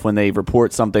careful enough when they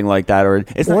report something like that, or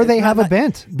they have a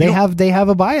bent. They have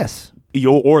a bias.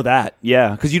 Or that,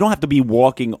 yeah, because you don't have to be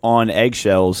walking on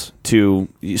eggshells to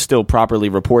still properly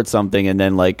report something and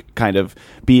then kind of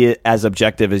be as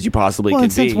objective as you possibly can be.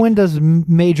 Since when does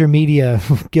major media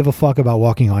give a fuck about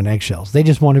walking on eggshells? They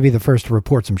just want to be the first to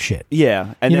report some shit.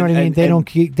 Yeah, and what I mean. They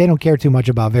don't care too much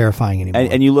about verifying anymore.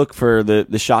 And you look for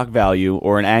the shock value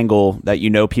or an angle that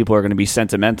people are going to be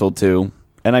sentimental to.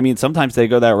 And I mean, sometimes they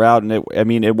go that route, and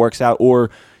it works out.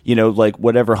 Or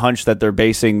whatever hunch that they're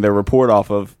basing their report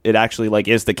off of, it actually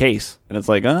is the case. And it's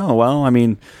like, oh, well, I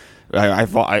mean, I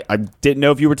didn't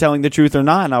know if you were telling the truth or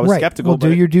not, and I was skeptical. Well,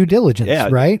 do your due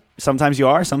diligence, right? Sometimes you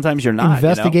are, sometimes you're not.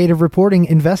 Investigative reporting,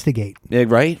 investigate. Yeah,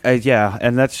 right? Yeah,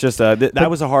 and that's just that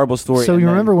was a horrible story. So you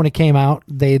remember when it came out,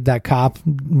 that cop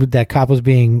was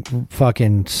being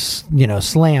fucking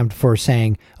slammed for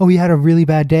saying, "Oh, he had a really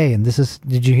bad day," and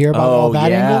did you hear about all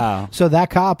that angle? So that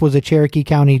cop was a Cherokee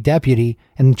County deputy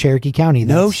in Cherokee County.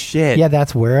 No shit. Yeah,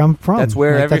 that's where I'm from. That's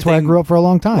where that's where I grew up for a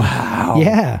long time. Wow.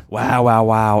 Yeah.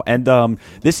 Wow. And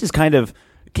this is kind of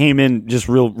came in just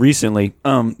real recently.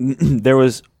 There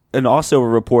was also a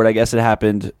report, I guess it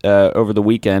happened over the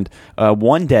weekend,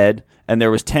 1 dead, and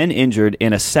there was 10 injured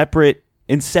in separate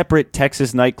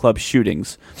Texas nightclub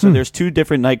shootings. So there's 2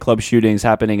 different nightclub shootings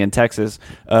happening in Texas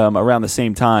around the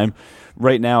same time.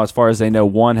 Right now, as far as they know,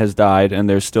 1 has died, and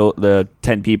there's still the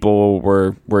 10 people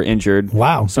were injured.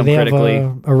 Wow. Some do they critically.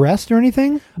 have arrest or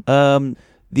anything?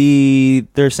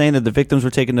 They're saying that the victims were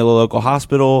taken to the local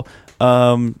hospital.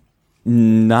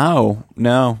 No,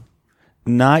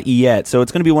 not yet. So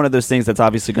it's going to be one of those things that's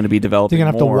obviously going to be developing. You're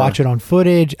going to have to watch it on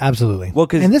footage. Absolutely. Well,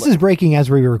 and this is breaking as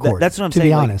we record. That's what I'm saying. To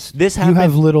be honest, this you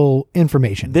have little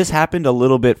information. This happened a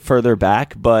little bit further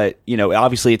back, but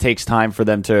obviously it takes time for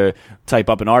them to type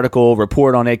up an article,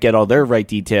 report on it, get all their right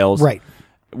details. Right.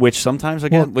 Which sometimes,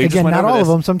 not all of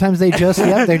them. Sometimes they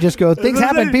just go, things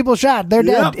happen, people shot, they're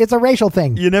dead. It's a racial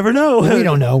thing. You never know. We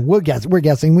don't know. We're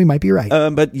guessing. We might be right.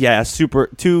 But yeah,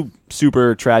 two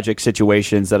super tragic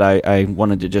situations that I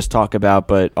wanted to just talk about,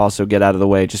 but also get out of the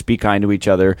way. Just be kind to each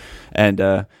other. And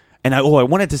I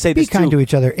wanted to say be this too. Be kind to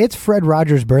each other. It's Fred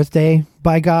Rogers' birthday,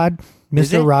 by God.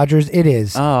 Mr. Rogers, it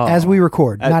is. Oh. As we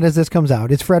record, not as this comes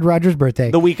out. It's Fred Rogers' birthday.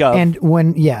 The week of. And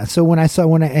when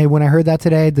I heard that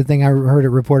today, the thing I heard it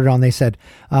reported on, they said,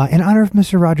 in honor of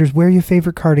Mr. Rogers, wear your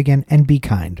favorite cardigan and be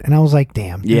kind. And I was like,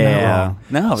 damn. Yeah.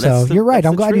 No, so you're right.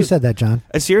 I'm glad you said that, John.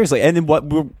 Seriously. And then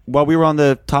while we were on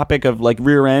the topic of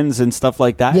rear ends and stuff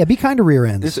like that. Yeah, be kind to rear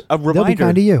ends. A reminder. They'll be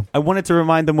kind to you. I wanted to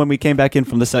remind them when we came back in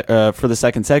from for the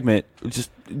second segment, just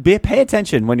pay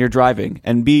attention when you're driving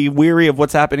and be weary of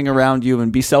what's happening around you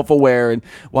and be self-aware. And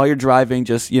while you're driving,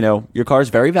 just, your car is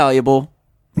very valuable.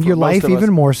 Your life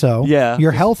even more so. Yeah.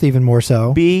 Your health even more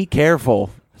so. Be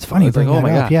careful. It's funny you bring that up.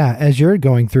 God. Yeah, as you're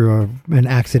going through an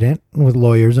accident with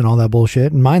lawyers and all that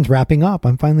bullshit, and mine's wrapping up.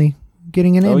 I'm finally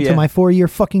getting into my 4-year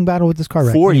fucking battle with this car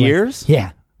wreck. 4 years?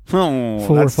 Yeah. Oh,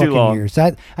 4 that's fucking too long. years.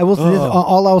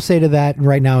 All I'll say to that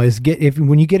right now is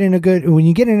when you get in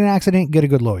an accident, get a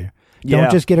good lawyer.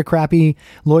 Don't just get a crappy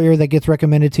lawyer that gets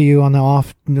recommended to you on the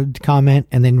off comment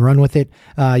and then run with it.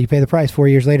 You pay the price 4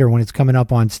 years later when it's coming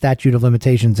up on statute of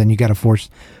limitations and you got to force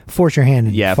your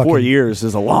hand. And 4 years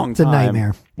is a long time. It's a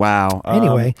nightmare. Wow.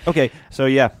 Anyway. Okay. So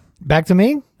yeah. Back to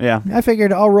me? Yeah. I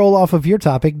figured I'll roll off of your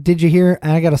topic. Did you hear?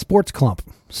 I got a sports clump.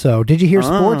 So did you hear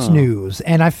sports news?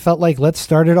 And I felt like let's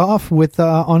start it off with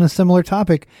on a similar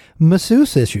topic,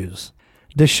 masseuse issues.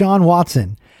 Deshaun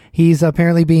Watson. He's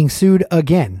apparently being sued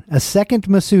again. A second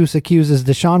masseuse accuses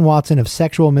Deshaun Watson of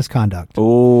sexual misconduct.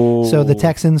 Oh. So the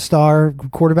Texans star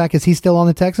quarterback, is he still on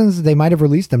the Texans? They might have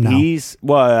released him now.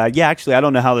 Yeah, actually, I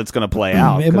don't know how that's going to play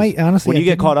out. It might, honestly. When you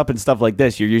get caught up in stuff like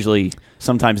this, you're usually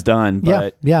sometimes done.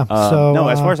 But, yeah. No,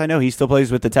 as far as I know, he still plays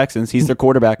with the Texans. He's their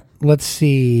quarterback. Let's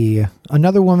see.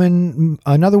 Another woman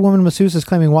masseuse is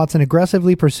claiming Watson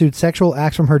aggressively pursued sexual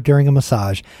acts from her during a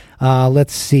massage.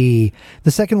 Let's see.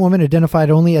 The second woman, identified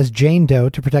only as Jane Doe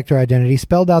to protect her identity,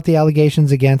 spelled out the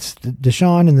allegations against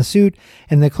Deshaun in the suit,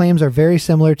 and the claims are very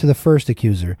similar to the first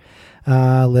accuser.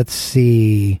 Let's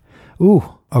see. Ooh,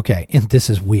 okay. And this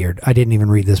is weird. I didn't even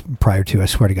read this prior to, I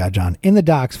swear to God, John. In the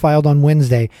docs filed on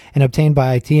Wednesday and obtained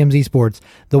by TMZ Sports,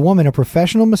 the woman, a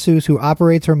professional masseuse who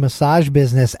operates her massage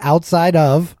business outside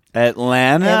of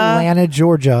Atlanta,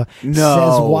 Georgia, says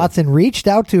Watson reached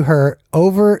out to her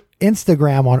over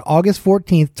Instagram on August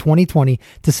 14th, 2020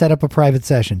 to set up a private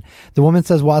session. The woman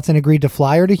says Watson agreed to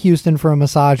fly her to Houston for a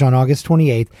massage on August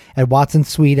 28th at Watson's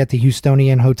suite at the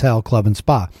Houstonian Hotel Club and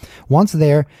Spa. Once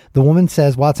there, the woman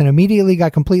says Watson immediately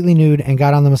got completely nude and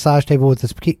got on the massage table with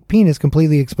his penis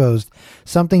completely exposed,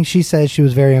 something she says she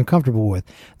was very uncomfortable with.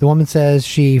 The woman says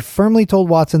she firmly told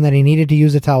Watson that he needed to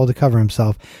use a towel to cover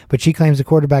himself, but she claims the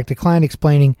quarterback declined,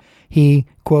 explaining he,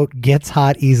 quote, gets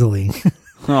hot easily.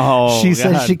 She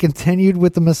says she continued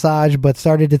with the massage, but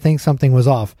started to think something was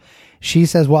off. She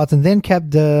says Watson then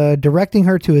kept directing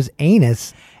her to his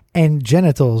anus and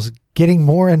genitals, getting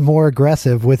more and more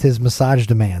aggressive with his massage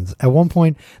demands. At one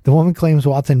point, the woman claims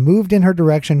Watson moved in her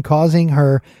direction, causing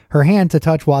her hand to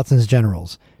touch Watson's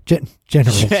genitals.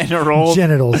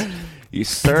 Genitals. You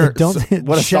sir,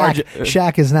 what a sergeant.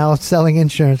 Shaq is now selling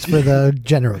insurance for the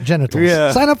genitals.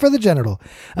 Yeah. Sign up for the genital.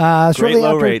 Shortly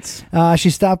low after, rates. She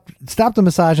stopped the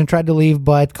massage and tried to leave,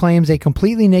 but claims a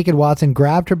completely naked Watson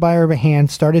grabbed her by her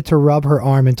hand, started to rub her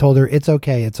arm, and told her, "It's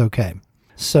okay, it's okay."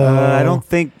 So I don't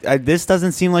think this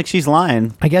doesn't seem like she's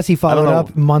lying. I guess he followed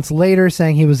up months later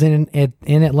saying he was in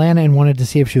Atlanta and wanted to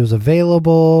see if she was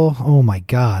available. Oh my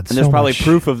God. And there's probably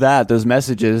proof of that, those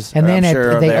messages. And then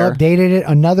they updated it,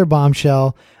 another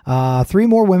bombshell. 3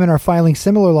 more women are filing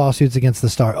similar lawsuits against the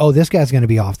star. Oh, this guy's going to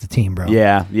be off the team, bro.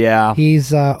 Yeah.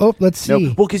 He's, let's see.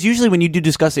 No. Well, because usually when you do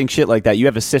discussing shit like that, you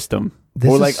have a system. This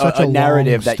or is like such a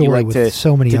narrative that you like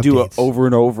to do over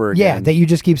and over again. Yeah, that you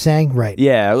just keep saying, right.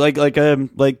 Yeah, like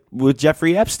with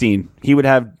Jeffrey Epstein, he would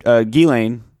have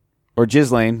Ghislaine or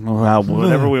Ghislaine,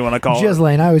 whatever we want to call her.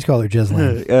 Ghislaine, I always call her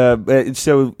Ghislaine.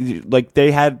 So like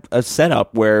they had a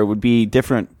setup where it would be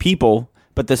different people,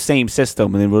 but the same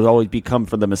system, and it would always come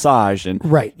for the massage, and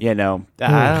right,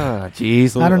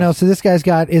 jeez, I don't know. So this guy's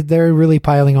they're really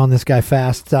piling on this guy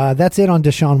fast. That's it on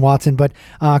Deshaun Watson. But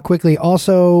quickly,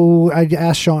 also, I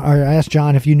asked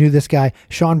John if you knew this guy,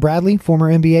 Sean Bradley, former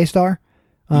NBA star.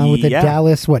 With the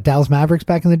Dallas Mavericks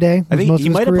back in the day. I think he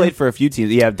might have played for a few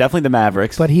teams. Yeah, definitely the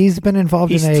Mavericks. But he's been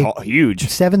involved in a huge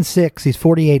 7'6". He's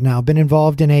 48 now. Been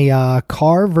involved in a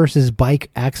car versus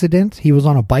bike accident. He was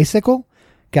on a bicycle,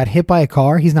 got hit by a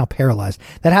car. He's now paralyzed.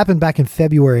 That happened back in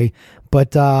February.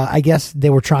 But I guess they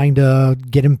were trying to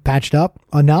get him patched up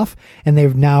enough, and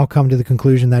they've now come to the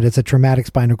conclusion that it's a traumatic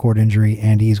spinal cord injury,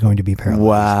 and he's going to be paralyzed.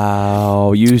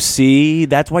 Wow. You see?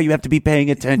 That's why you have to be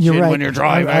paying attention when you're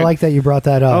driving. I like that you brought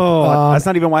that up. Oh, that's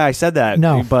not even why I said that.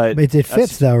 No, but it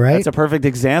fits, though, right? That's a perfect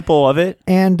example of it.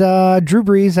 And Drew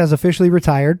Brees has officially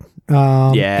retired,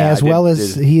 as well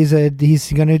as he's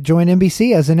going to join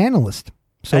NBC as an analyst.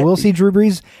 So we'll see Drew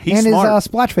Brees and smart. his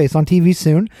splash face on TV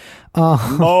soon.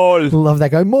 Love that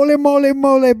guy. Mole,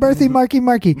 Berthy,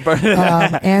 Marky.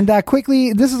 And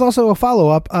quickly, this is also a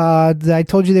follow-up. I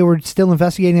told you they were still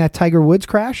investigating that Tiger Woods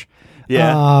crash.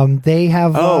 Yeah. They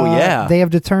have. They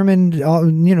have determined.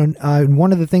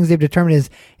 One of the things they've determined is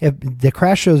if the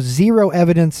crash shows zero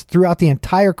evidence throughout the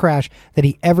entire crash that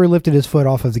he ever lifted his foot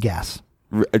off of the gas.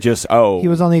 He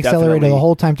was on the accelerator the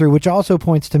whole time through, which also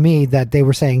points to me that they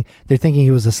were saying they're thinking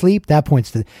he was asleep. That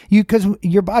points to you, because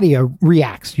your body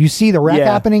reacts. You see the wreck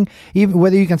happening, even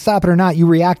whether you can stop it or not. You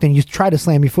react and you try to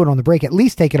slam your foot on the brake. At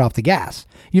least take it off the gas.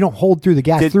 You don't hold through the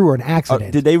gas through an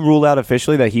accident. Did they rule out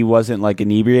officially that he wasn't like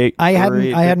inebriated? I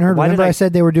hadn't heard. Remember, I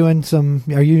said they were doing some.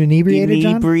 Are you inebriated?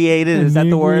 Inebriated, John? Is that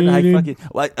the word?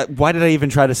 Why did I even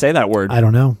try to say that word? I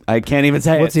don't know. I can't even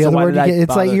say it. What's the other word?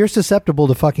 It's like you're susceptible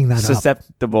to fucking that up. Susceptible.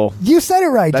 You said it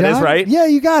right, John. That is right? Yeah,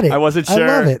 you got it. I wasn't sure.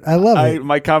 I love it.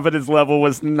 My confidence level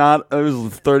was not, it was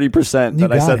 30%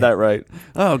 that I said that right.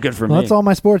 Oh, good for me. That's all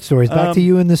my sports stories. Back to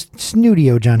you in the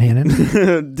studio, John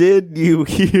Hannon. Did you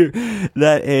hear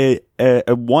that a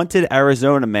wanted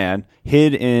Arizona man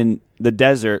hid in the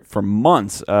desert for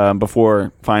months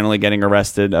before finally getting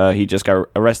arrested. He just got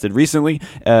arrested recently.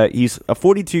 He's a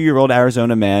 42-year-old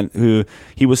Arizona man who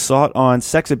he was sought on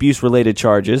sex abuse related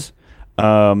charges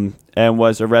and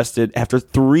was arrested after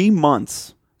 3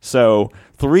 months. So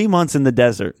 3 months in the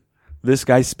desert. This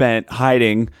guy spent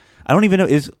hiding. I don't even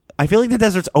know. I feel like the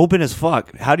desert's open as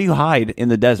fuck. How do you hide in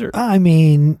the desert? I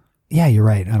mean, yeah, you're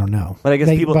right. I don't know. But I guess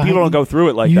people don't go through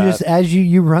it like that. Just as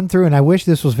you run through, and I wish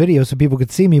this was video so people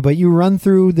could see me, but you run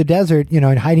through the desert,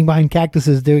 and hiding behind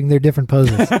cactuses, doing their different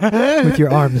poses with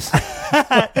your arms.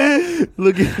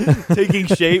 Look, taking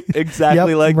shape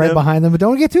exactly like right them. behind them. But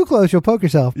don't get too close; you'll poke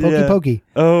yourself. Pokey.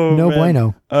 Oh, no man.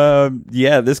 bueno.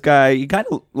 Yeah, this guy, he kind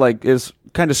of is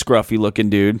kind of scruffy looking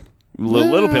dude. A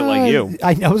little bit like you.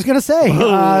 I was gonna say,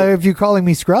 if you're calling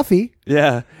me scruffy,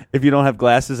 yeah. If you don't have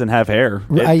glasses and have hair,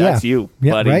 that's you,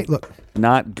 buddy. Right. Look,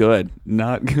 not good.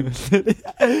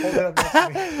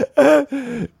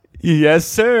 Yes,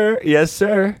 sir. Yes,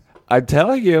 sir. I'm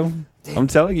telling you.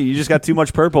 You just got too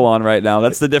much purple on right now.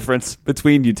 That's the difference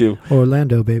between you two.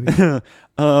 Orlando, baby.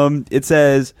 It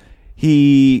says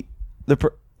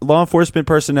law enforcement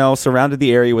personnel surrounded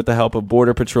the area with the help of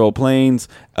Border Patrol planes,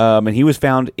 and he was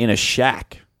found in a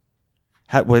shack.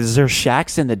 Was there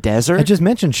shacks in the desert? I just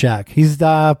mentioned Shaq. He's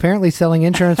apparently selling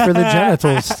insurance for the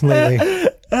genitals lately.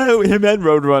 Oh, him and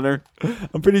Roadrunner.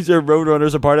 I'm pretty sure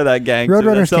Roadrunner's a part of that gang.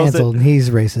 Roadrunner's canceled. He's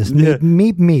racist. Yeah.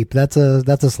 Meep. That's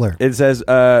a slur. It says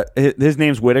his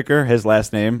name's Whitaker, his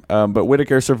last name. But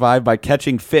Whitaker survived by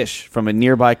catching fish from a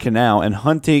nearby canal and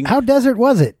hunting. How desert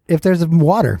was it? If there's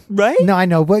water, right? No, I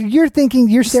know, but you're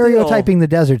stereotyping the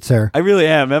desert, sir. I really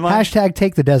am. Am I? Hashtag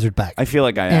take the desert back. I feel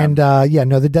like I am.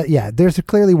 And there's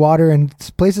clearly water and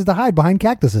places to hide behind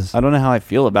cactuses. I don't know how I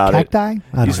feel about Cacti? it.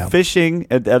 I don't He's know. fishing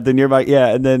at the nearby,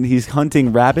 and then he's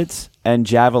hunting rabbits and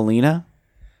javelina.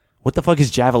 What the fuck is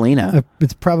javelina?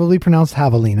 It's probably pronounced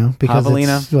javelina because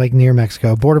it's like near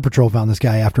Mexico. Border Patrol found this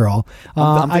guy after all.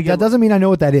 That doesn't mean I know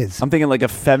what that is. I'm thinking like a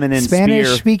feminine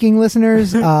Spanish-speaking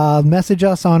listeners, message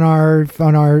us on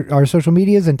our social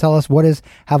medias and tell us what is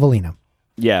javelina.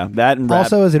 Yeah, that and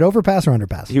also, is it overpass or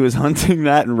underpass? He was hunting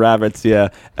that and rabbits, yeah.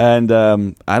 And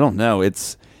I don't know.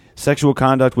 It's sexual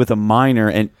conduct with a minor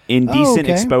and indecent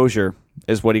exposure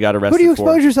is what he got arrested for. Who do you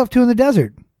expose yourself to in the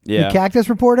desert? Yeah. The cactus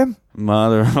report him?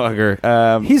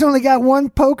 Motherfucker. He's only got one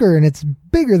poker and it's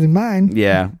bigger than mine.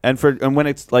 Yeah. And when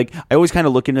it's like, I always kind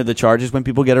of look into the charges when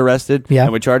people get arrested. Yeah.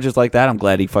 And with charges like that, I'm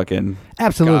glad he fucking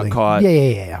absolutely got caught.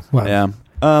 Yeah. Well,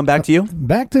 yeah. Back to you.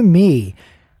 Back to me.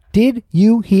 Did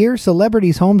you hear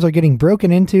celebrities' homes are getting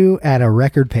broken into at a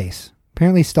record pace?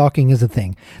 Apparently stalking is a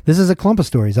thing. This is a clump of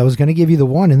stories. I was going to give you the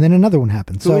one and then another one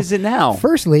happened. Who is it now?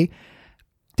 Firstly,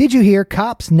 did you hear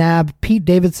cops nab Pete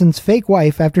Davidson's fake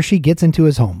wife after she gets into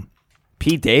his home?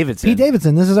 Pete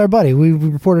Davidson, this is our buddy. We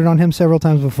reported on him several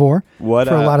times before for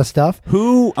a lot of stuff.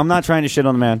 I'm not trying to shit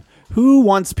on the man. Who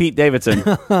wants Pete Davidson?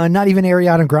 Not even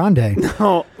Ariana Grande.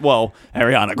 No, well,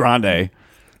 Ariana Grande.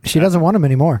 She doesn't want him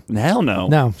anymore. Hell no.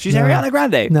 No. She's Ariana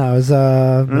Grande. No, it was,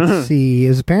 let's see, it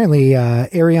was apparently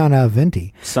Ariana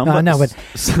Venti. No, but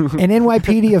an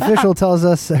NYPD official tells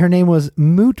us her name was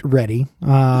Moot Reddy.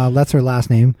 That's her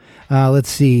last name. Let's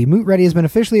see. Moot Reddy has been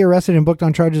officially arrested and booked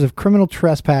on charges of criminal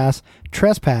trespass,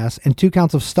 and 2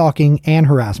 counts of stalking and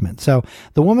harassment. So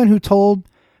the woman who told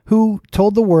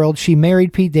the world she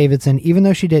married Pete Davidson, even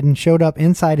though she didn't, showed up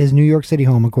inside his New York City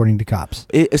home, according to cops.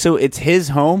 So it's his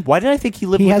home? Why did I think he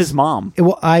lived with his mom?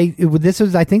 I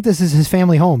think this is his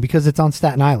family home because it's on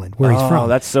Staten Island, where he's from. Oh,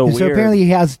 that's so weird. So apparently he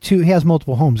has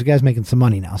multiple homes. The guy's making some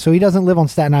money now. So he doesn't live on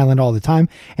Staten Island all the time.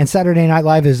 And Saturday Night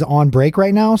Live is on break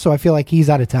right now, so I feel like he's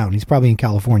out of town. He's probably in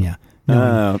California.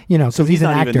 So he's an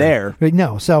not actor. Even there.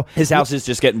 No, so his house is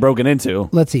just getting broken into.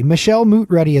 Let's see. Michelle Moot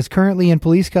Reddy is currently in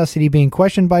police custody, being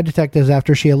questioned by detectives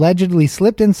after she allegedly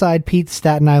slipped inside Pete's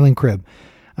Staten Island crib.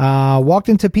 Walked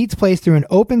into Pete's place through an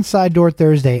open side door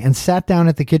Thursday and sat down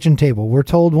at the kitchen table. We're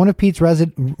told one of Pete's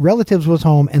relatives was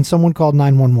home and someone called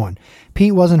 911.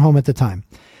 Pete wasn't home at the time.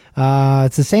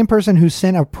 It's the same person who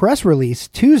sent a press release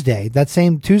that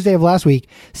same Tuesday of last week,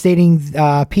 stating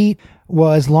Pete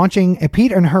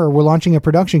and her were launching a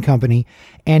production company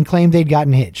and claimed they'd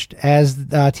gotten hitched. As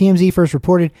TMZ first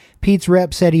reported, Pete's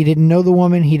rep said he didn't know the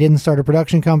woman, he didn't start a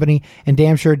production company, and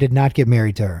damn sure did not get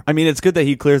married to her. I mean, it's good that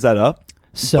he clears that up.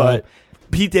 But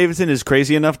Pete Davidson is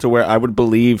crazy enough to where I would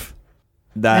believe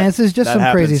that. And this is just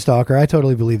some crazy stalker. I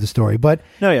totally believe the story. But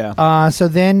no, yeah. So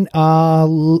then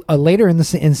later in the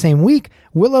same week,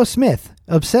 Willow Smith,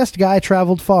 obsessed guy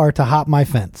traveled far to hop my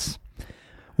fence.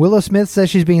 Willow Smith says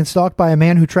she's being stalked by a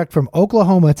man who trekked from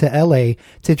Oklahoma to L.A.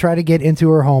 to try to get into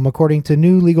her home, according to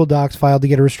new legal docs filed to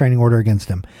get a restraining order against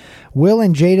him. Will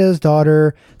and Jada's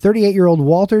daughter, 38-year-old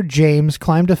Walter James,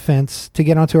 climbed a fence to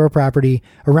get onto her property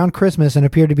around Christmas and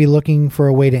appeared to be looking for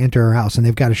a way to enter her house. And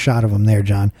they've got a shot of him there,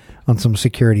 John, on some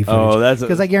security footage. Oh, that's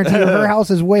because I guarantee you her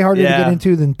house is way harder to get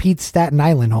into than Pete's Staten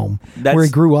Island home, where he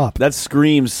grew up. That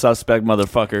screams suspect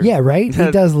motherfucker. Yeah, right?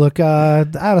 He does look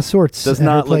out of sorts. Does in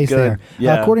not her place look good. there.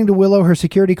 Yeah. According to Willow, her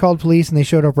security called police and they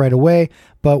showed up right away.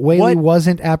 But Whaley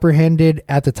wasn't apprehended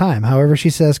at the time. However, she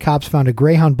says cops found a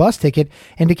Greyhound bus ticket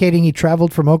indicating he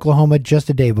traveled from Oklahoma just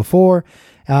a day before.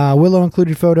 Willow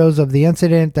included photos of the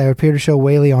incident that appear to show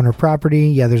Whaley on her property.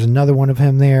 Yeah, there's another one of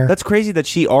him there. That's crazy that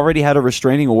she already had a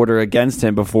restraining order against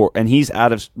him before, and he's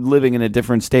out of living in a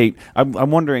different state.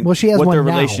 I'm wondering she has what one their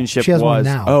now. relationship She has was.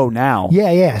 one now. Oh, now.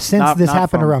 Yeah. Since this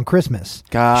happened from around Christmas.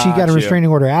 She Gotcha. got a restraining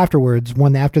order afterwards,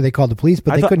 one after they called the police,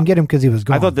 but they couldn't get him because he was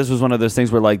gone. I thought this was one of those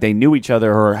things where like they knew each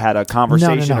other or had a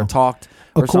conversation or talked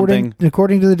or something.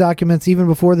 According to the documents, even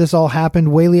before this all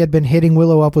happened, Whaley had been hitting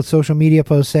Willow up with social media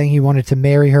posts saying he wanted to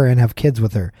marry her and have kids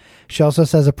with her. She also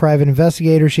says a private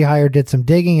investigator she hired did some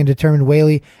digging and determined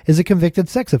Whaley is a convicted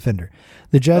sex offender.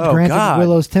 The judge granted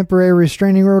Willow's temporary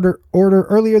restraining order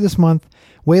earlier this month.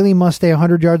 Whaley must stay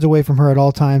 100 yards away from her at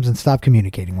all times and stop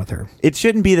communicating with her. It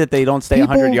shouldn't be that they don't stay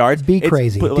 100 yards. Be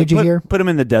crazy. Did you hear? Put them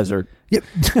in the desert. Yep.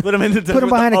 Put them in the desert. Put them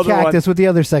behind a cactus with the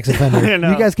other sex offender.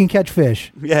 You guys can catch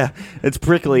fish. Yeah, it's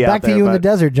prickly out there. Back to you in the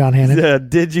desert, John Hannon.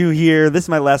 Did you hear? This is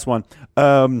my last one.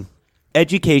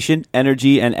 Education,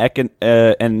 energy,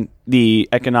 and the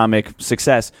economic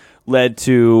success led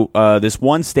to this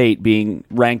one state being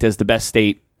ranked as the best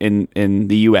state in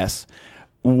the U.S.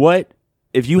 What?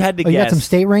 If you had to guess, you got some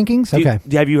state rankings? Okay.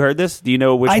 Have you heard this? Do you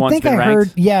know which one's I think been I ranked?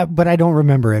 heard, yeah, but I don't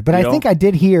remember it. But I think I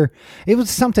did hear it was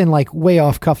something like way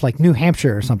off cuff, like New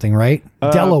Hampshire or something, right?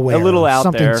 Delaware, a little out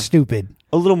something there, stupid,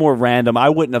 a little more random. I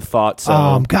wouldn't have thought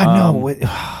so. God, no.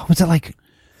 Was it like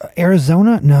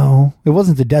Arizona? No, it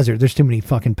wasn't the desert. There's too many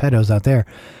fucking pedos out there.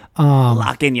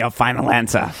 Lock in your final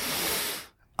answer.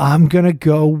 I'm gonna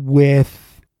go with.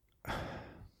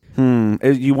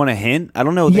 You want a hint? I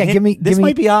don't know. Yeah, give me. This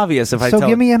might be obvious if I tell. So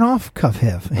give me an off-cuff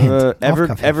hint.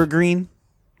 Evergreen.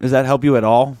 Does that help you at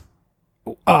all?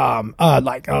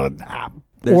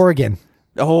 Oregon.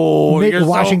 Oh, you're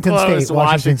Washington so close. State.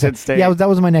 Washington State. Yeah, that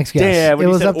was my next guess. Yeah, it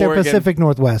was up there, Oregon. Pacific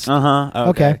Northwest.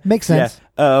 Okay, makes sense. Yeah.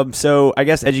 So I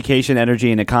guess education,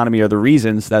 energy, and economy are the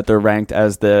reasons that they're ranked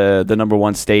as the number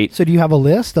one state. So do you have a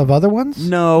list of other ones?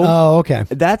 No. Oh, okay.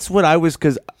 That's what I was,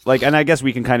 because and I guess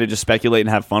we can kind of just speculate and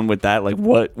have fun with that. Like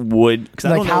what would,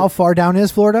 like how far down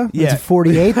is Florida? Yeah. Is it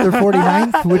 48th or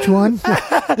 49th? Which one?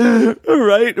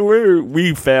 Right,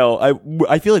 we fail.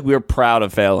 I feel like we're proud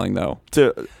of failing, though.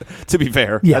 To be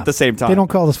fair, at the same time, they don't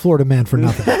call us Florida man for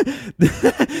nothing.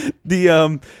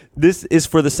 This is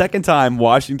for the second time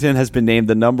Washington has been named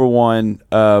the number one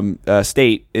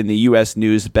state in the U.S.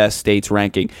 News Best States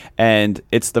ranking, and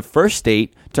it's the first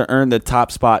state to earn the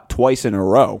top spot twice in a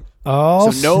row. Oh,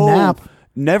 so snap!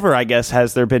 Never, I guess,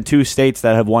 has there been two states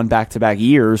that have won back-to-back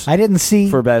years. I didn't see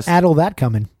for best. All that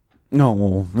coming.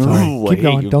 No, sorry. Keep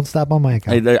going. Don't stop on my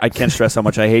account. I can't stress how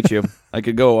much I hate you. I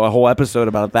could go a whole episode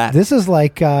about that. This is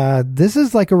like a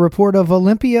report of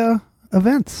Olympia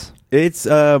events. It's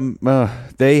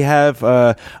they have.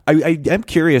 I am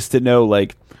curious to know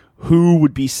like who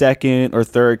would be second or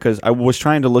third, because I was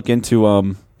trying to look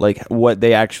into like what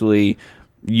they actually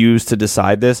used to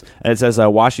decide this, and it says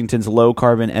Washington's low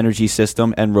carbon energy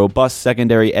system and robust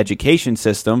secondary education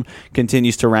system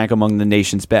continues to rank among the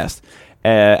nation's best.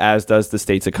 As does the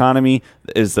state's economy,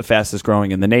 is the fastest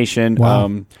growing in the nation.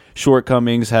 Wow.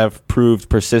 Shortcomings have proved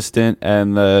persistent,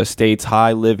 and the state's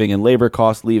high living and labor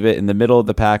costs leave it in the middle of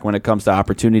the pack when it comes to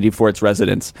opportunity for its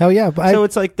residents. Hell yeah. So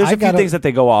it's like there's a few things that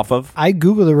they go off of. I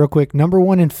Googled it real quick. Number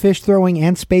one in fish throwing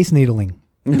and space needling.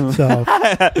 So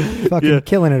fucking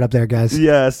killing it up there, guys.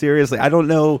 Yeah, seriously. I don't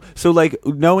know. So like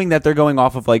knowing that they're going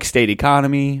off of like state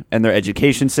economy and their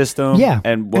education system. Yeah.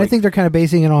 And I think they're kind of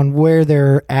basing it on where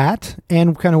they're at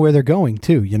and kind of where they're going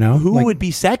too, you know? Who would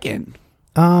be second?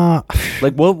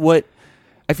 Like what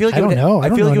I feel like I don't know. I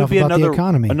feel like it would be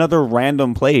economy. another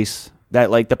random place that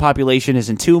like the population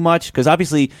isn't too much, because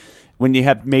obviously when you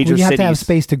have major you have cities, to have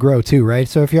space to grow too, right?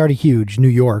 So if you're already huge, New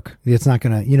York, it's not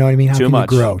gonna, you know what I mean? How too can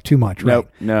much. you grow too much? Right?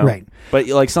 No, right. But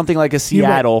like something like a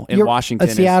Seattle in Washington,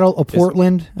 a Seattle, a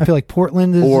Portland. I feel like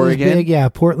Portland is Oregon. big. Yeah,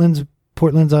 Portland's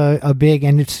Portland's a big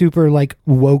and it's super like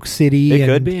woke city. It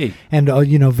and, could be. And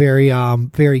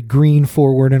very green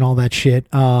forward and all that shit.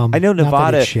 I know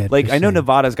Nevada. I know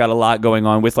Nevada's got a lot going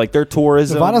on with like their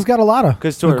tourism. Nevada's got a lot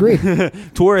of. Agreed.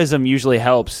 Tourism usually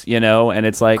helps, and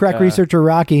it's like crack researcher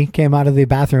Rocky came out of the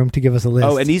bathroom to give us a list.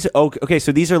 Oh, and these okay,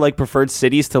 so these are like preferred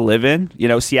cities to live in.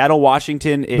 Seattle,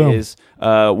 Washington is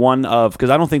one of, because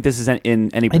I don't think this is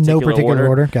in any particular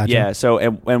order. Gotcha. Yeah, so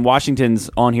and Washington's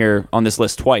on here on this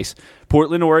list twice.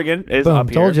 Portland, Oregon is Boom, up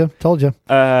here. Told you.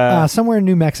 Somewhere in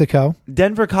New Mexico.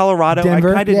 Denver, Colorado. I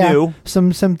kind of knew.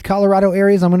 Some Colorado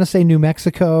areas. I'm going to say New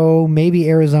Mexico, maybe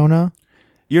Arizona.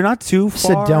 You're not too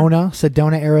far.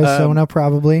 Sedona, Arizona,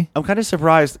 probably. I'm kind of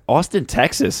surprised. Austin,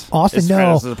 Texas.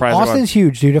 Austin's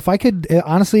huge, dude. If I could,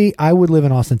 honestly, I would live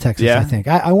in Austin, Texas. Yeah? I think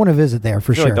I want to visit there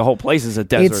for sure. Like the whole place is a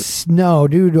desert.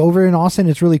 Dude. Over in Austin,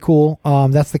 it's really cool.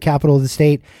 That's the capital of the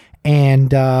state.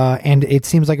 And it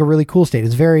seems like a really cool state.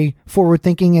 It's very forward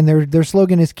thinking, and their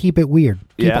slogan is "Keep it weird."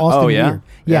 Keep Austin weird.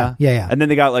 Yeah. And then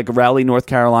they got like Raleigh, North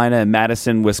Carolina, and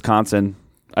Madison, Wisconsin.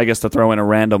 I guess to throw in a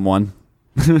random one.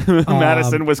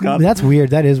 Madison, Wisconsin. That's weird.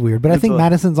 That is weird. But I think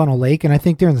Madison's on a lake, and I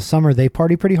think during the summer they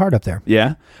party pretty hard up there.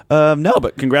 Yeah. No,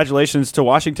 but congratulations to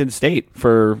Washington State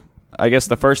for, I guess,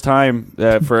 the first time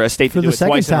for a state to do it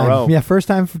twice in a row. Yeah, first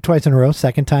time twice in a row,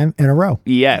 second time in a row.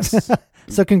 Yes.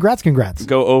 So congrats.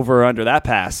 Go over under that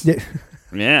pass.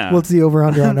 Yeah. What's the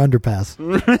over-under on underpass?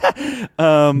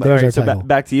 All right, so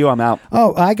back to you. I'm out.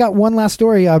 Oh, I got one last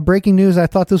story. Breaking news. I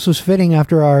thought this was fitting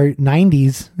after our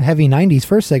heavy 90s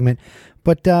first segment.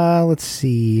 But let's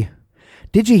see.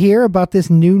 Did you hear about this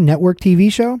new network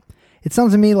TV show? It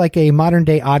sounds to me like a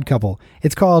modern-day Odd Couple.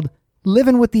 It's called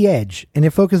Living with the Edge, and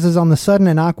it focuses on the sudden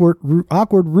and awkward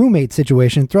roommate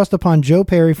situation thrust upon Joe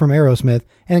Perry from Aerosmith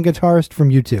and a guitarist from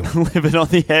U2. Living on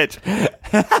the edge.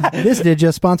 This did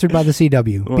just sponsored by the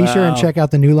CW. Wow. Be sure and check out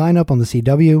the new lineup on the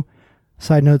CW.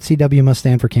 Side note, CW must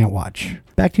stand for Can't Watch.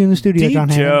 Back to you in the studio, John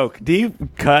Hannon.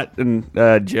 Deep cut and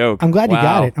joke. I'm glad you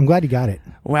got it.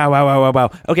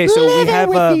 Wow. Okay, so Living we have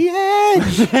with the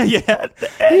edge. yeah,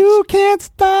 the edge. You can't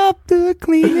stop the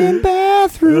cleaning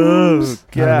bathrooms. Oh,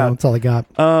 God. That's all I got.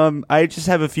 I just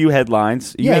have a few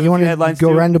headlines. You want to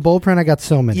go around to bold print? I got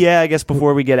so many. Yeah, I guess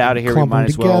before we get out of here, we might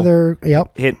as well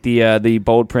hit the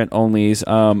bold print onlys.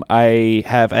 I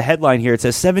have a headline here. It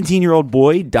says 17-year-old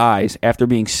boy dies after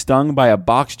being stung by a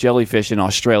box jellyfish in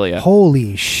Australia.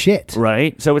 Holy shit.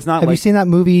 Right? So it's not Have you seen that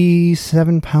movie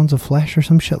 7 Pounds of Flesh or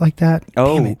some shit like that?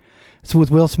 Oh. Damn it. It's with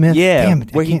Will Smith. Yeah. Damn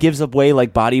it. Where he gives away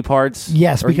like body parts.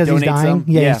 Yes, because he's dying.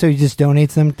 Yeah, so he just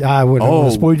donates them.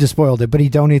 We just spoiled it, but he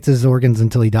donates his organs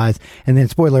until he dies. And then,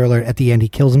 spoiler alert, at the end, he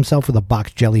kills himself with a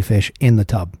box jellyfish in the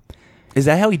tub. Is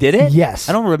that how he did it? Yes.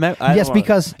 I don't remember.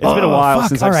 Because it's been a while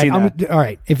since I've seen that. All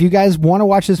right. If you guys want to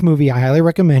watch this movie, I highly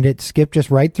recommend it. Skip just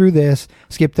right through this.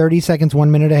 Skip 30 seconds,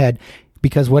 1 minute ahead.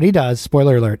 Because what he does,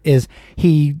 spoiler alert, is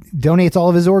he donates all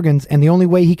of his organs, and the only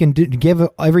way he can give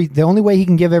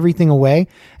everything away,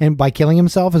 and by killing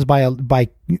himself, is by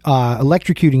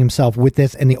electrocuting himself with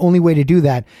this. And the only way to do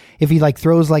that, if he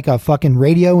throws a fucking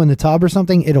radio in the tub or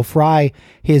something, it'll fry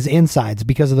his insides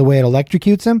because of the way it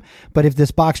electrocutes him. But if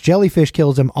this box jellyfish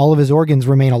kills him, all of his organs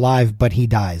remain alive, but he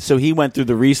dies. So he went through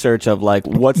the research of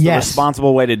what's the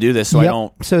responsible way to do this,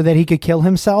 so that he could kill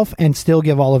himself and still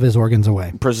give all of his organs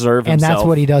away, preserve himself. And that's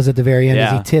what he does at the very end.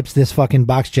 Is he tips this fucking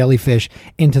box jellyfish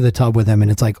into the tub with him, and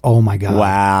it's like, oh my god,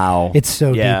 wow, it's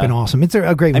so deep and awesome. It's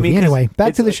a great movie. Anyway,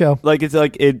 back to the show.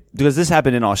 Because this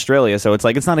happened in Australia, so it's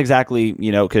not exactly,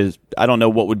 because I don't know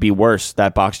what would be worse,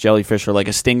 that box jellyfish or a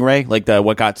stingray,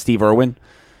 what got Steve Irwin.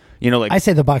 I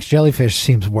say the box jellyfish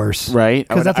seems worse, right?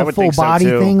 Because that's a full body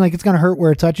thing. It's gonna hurt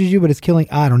where it touches you, but it's killing.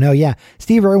 I don't know. Yeah,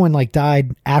 Steve Irwin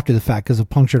died after the fact because of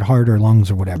punctured heart or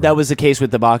lungs or whatever. That was the case with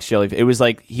the box jellyfish. It was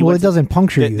it doesn't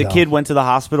puncture you. The kid went to the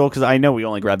hospital because I know we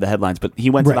only grabbed the headlines, but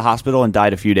he went to the hospital and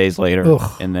died a few days later.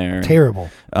 In there, terrible.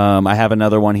 I have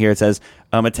another one here. It says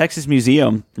a Texas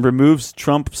museum removes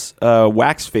Trump's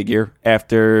wax figure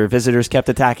after visitors kept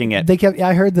attacking it.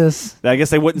 I heard this. I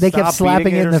guess they wouldn't. They kept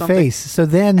slapping it in the face. So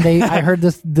then I heard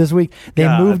this week. They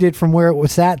moved it from where it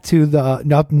was sat to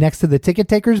up next to the ticket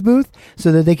taker's booth,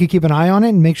 so that they could keep an eye on it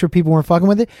and make sure people weren't fucking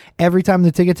with it. Every time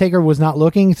the ticket taker was not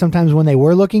looking, sometimes when they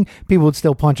were looking, people would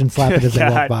still punch and slap it as they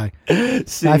walked by.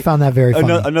 See, I found that very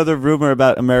funny. Another rumor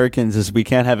about Americans is we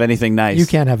can't have anything nice. You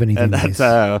can't have anything nice.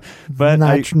 But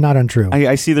not untrue.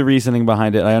 I see the reasoning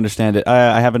behind it. I understand it.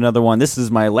 I have another one. This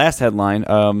is my last headline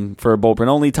for a bold print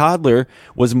only. Toddler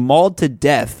was mauled to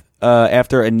death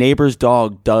after a neighbor's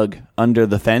dog dug under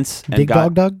the fence. And Big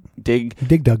dog dug?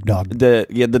 Dig Dug Dog.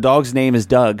 The dog's name is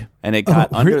Doug, and it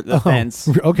got under the fence.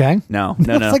 Okay. No. It's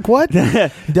like, what?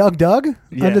 Doug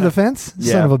Yeah. under the fence?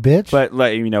 Yeah. Son of a bitch. But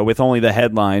like, with only the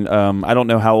headline, I don't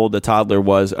know how old the toddler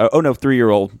was.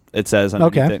 3-year-old. It says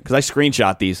underneath it, because I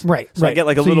screenshot these. Right. So I get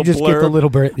like a So you little just blurb. get the little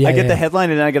blurb. Yeah, I get yeah. the headline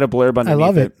and then I get a blurb underneath.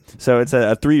 love it. So it's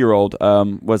a 3-year-old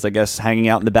was, I guess, hanging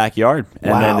out in the backyard,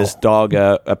 and then Wow. this dog,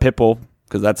 a pit bull,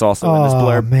 because that's also in this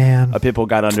blurb. Man. A pit bull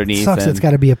got underneath. Sucks. and- It's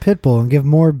got to be a pit bull and give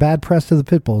more bad press to the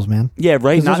pit bulls, man. Yeah,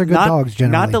 right. 'Cause those are good dogs,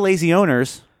 generally. Not the lazy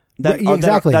owners that, Right,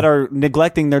 exactly. that are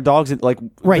neglecting their dogs. Like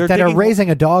Right, they're that are digging- raising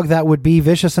a dog that would be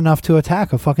vicious enough to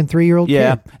attack a fucking 3-year-old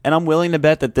Yeah, kid. and I'm willing to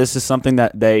bet that this is something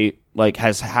that they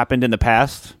has happened in the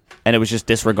past, and it was just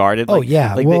disregarded. Oh, Like-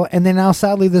 yeah. like Well, and then now,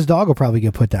 sadly, this dog will probably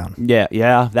get put down. yeah,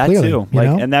 that Clearly, too. you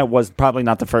know? And that was probably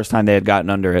not the first time they had gotten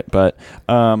under it, but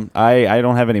I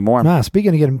don't have any more. Nah,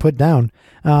 speaking of getting put down,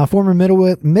 former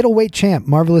middleweight champ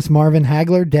Marvelous Marvin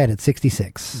Hagler dead at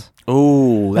 66.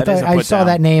 Ooh, that is a I put saw down.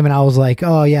 that name and I was like,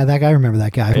 oh yeah, that guy. I remember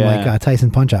that guy from Yeah. like Tyson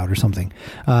Punch Out or something.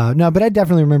 No, but I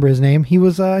definitely remember his name. He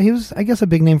was I guess a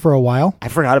big name for a while I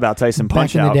forgot about Tyson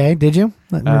Punch back in Out. the day. Did you?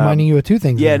 Reminding you of two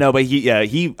things. Yeah, there. no, but he.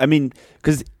 I mean,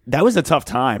 because that was a tough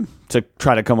time to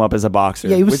try to come up as a boxer.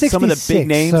 Yeah, he was with 66, some of the big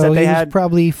names so that they he was had.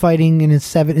 probably fighting in the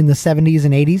 70s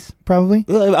and 80s, probably.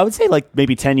 Well, I would say like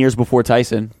maybe 10 years before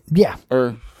Tyson, Yeah,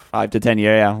 or 5 to 10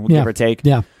 years, yeah, give or take.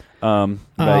 Yeah. But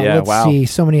yeah, let's wow. see.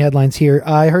 So many headlines here.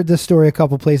 I heard this story a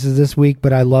couple places this week,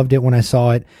 but I loved it when I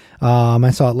saw it. I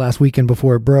saw it last weekend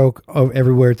before it broke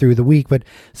everywhere through the week. But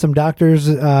some doctors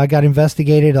got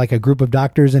investigated, like a group of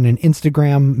doctors in an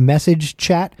Instagram message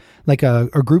chat, like a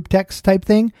group text type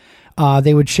thing.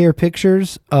 They would share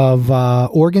pictures of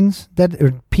organs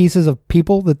or pieces of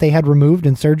people that they had removed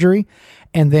in surgery,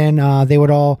 and then they would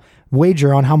all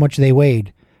wager on how much they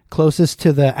weighed, closest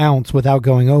to the ounce without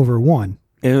going over one.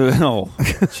 Oh,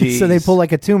 jeez. So they pull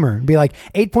like a tumor and be like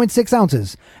 8.6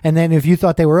 ounces. And then if you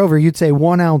thought they were over, you'd say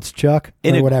 1 ounce, Chuck,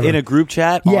 or whatever. in a group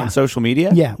chat Yeah. on social media.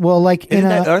 Yeah. Well, like in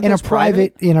Aren't a those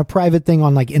private? private thing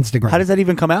on like Instagram. How does that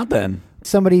even come out then?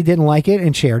 Somebody didn't like it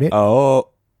and shared it. Oh.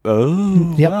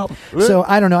 Yep. Wow. So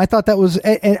I don't know. I thought that was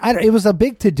it was a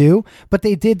big to do, but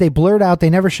they blurred out. They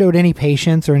never showed any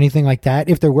patients or anything like that.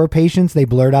 If there were patients, they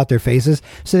blurred out their faces,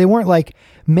 so they weren't like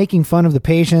making fun of the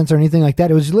patients or anything like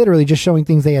that. It was literally just showing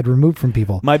things they had removed from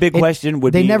people. My big question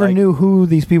would they be, never like- knew who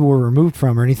these people were removed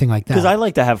from or anything like that. Because I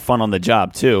like to have fun on the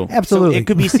job too. Absolutely. So it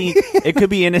could be seen. It could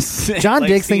be innocent. John like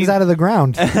digs things seen- out of the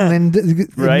ground and then,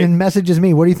 Right. and messages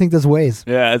me, what do you think this weighs?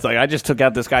 Yeah, it's like I just took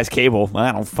out this guy's cable.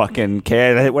 I don't fucking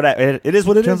care. It is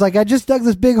what it John's is. like, I just dug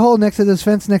this big hole next to this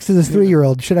fence next to this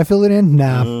 3-year-old. Should I fill it in?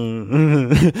 Nah.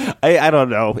 I don't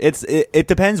know. It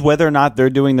depends whether or not they're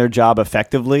doing their job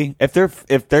effectively. If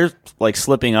they're like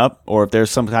slipping up, or if there's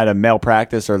some kind of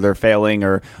malpractice, or they're failing,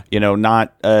 or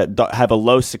not have a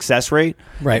low success rate,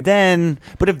 Right. Then,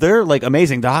 but if they're like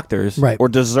amazing doctors, Right. or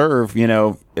deserve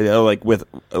like with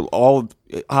all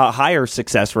higher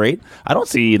success rate, I don't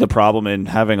see the problem in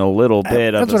having a little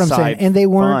bit of That's what I'm saying. And they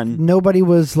weren't, nobody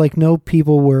was like, no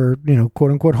people were,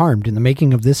 quote unquote harmed in the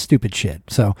making of this stupid shit.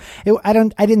 So I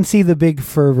didn't see the big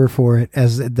fervor for it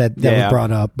as that Yeah. was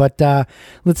brought up. But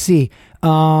let's see.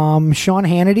 Sean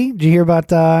Hannity, did you hear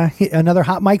about another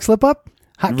hot mic slip up?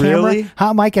 Hot Really? camera,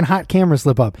 hot mic and hot camera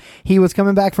slip up. He was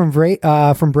coming back from break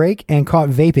and caught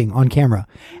vaping on camera.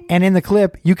 And in the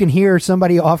clip, you can hear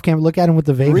somebody off camera look at him with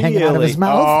the vape hanging out of his Really?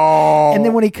 mouth. Oh. And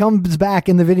then when he comes back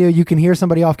in the video, you can hear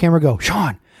somebody off camera go,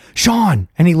 Sean,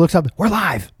 and he looks up, we're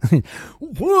live.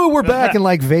 Whoa, we're back, and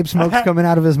like vape smoke's coming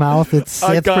out of his mouth. It's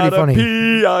pretty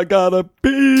funny. I gotta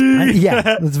pee.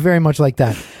 Yeah, it's very much like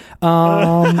that.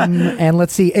 And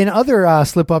let's see. In other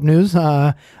slip up news,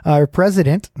 our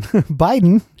president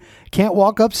Biden can't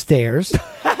walk upstairs.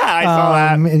 I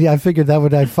saw that. Yeah, I figured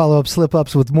I'd follow up slip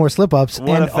ups with more slip ups.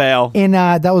 What a fail. And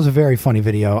that was a very funny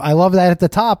video. I love that at the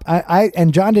top.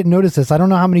 And John didn't notice this. I don't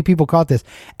know how many people caught this.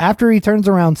 After he turns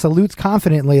around, salutes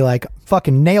confidently, like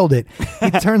fucking nailed it.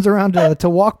 He turns around to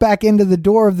walk back into the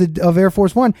door of Air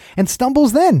Force One and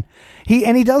stumbles then.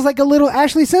 He does like a little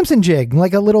Ashley Simpson jig,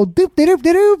 like a little doop doop doop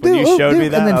doop When you doop, showed me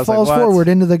doop, that, and I then was like, falls what? forward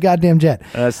into the goddamn jet.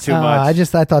 That's too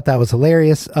much. I thought that was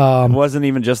hilarious. It wasn't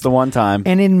even just the one time.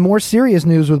 And in more serious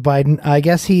news with Biden, I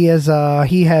guess he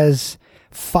has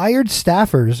fired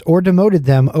staffers or demoted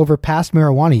them over past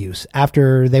marijuana use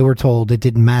after they were told it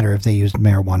didn't matter if they used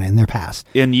marijuana in their past.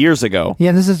 In years ago.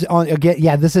 Yeah, this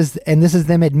is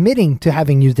them admitting to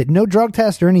having used it. No drug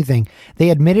test or anything. They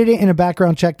admitted it in a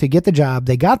background check to get the job.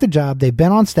 They got the job. They've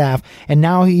been on staff, and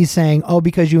now he's saying, "Oh,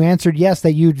 because you answered yes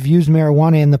that you've used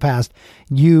marijuana in the past,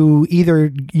 you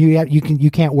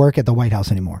can't work at the White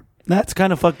House anymore." That's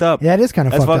kind of fucked up. That is kind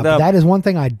of fucked up. That is one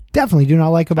thing I definitely do not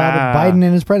like about Biden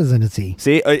and his presidency.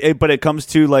 See, but it comes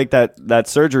to like that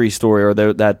surgery story or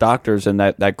that doctors and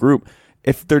that group.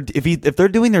 If they're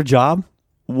doing their job,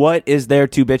 what is there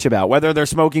to bitch about? Whether they're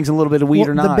smoking a little bit of weed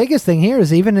or not. The biggest thing here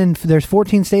is there's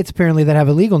 14 states apparently that have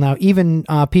illegal now. Even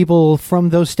people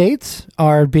from those states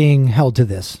are being held to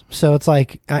this. So it's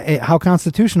like, how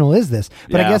constitutional is this?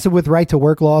 But I guess with right to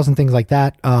work laws and things like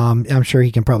that, I'm sure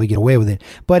he can probably get away with it.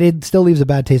 But it still leaves a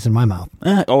bad taste in my mouth.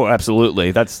 Oh,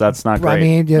 absolutely. That's not great. I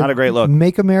mean, not a great look.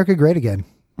 Make America great again.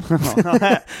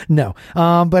 No.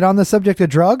 But on the subject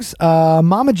of drugs,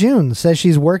 Mama June says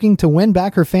she's working to win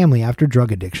back her family after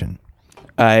drug addiction.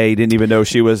 I didn't even know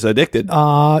she was addicted.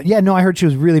 I heard she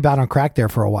was really bad on crack there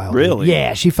for a while. Really?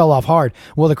 Yeah, she fell off hard.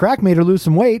 Well, the crack made her lose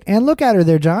some weight, and look at her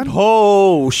there, John.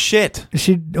 Oh, shit.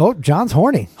 John's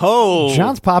horny. Oh.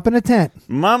 John's popping a tent.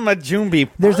 Mama June be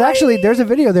There's a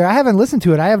video there. I haven't listened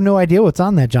to it. I have no idea what's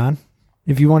on that, John.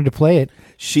 If you wanted to play it.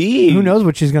 Who knows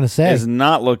what she's going to say? Is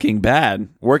not looking bad.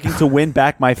 Working to win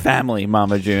back my family,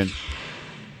 Mama June.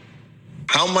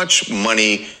 How much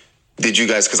money did you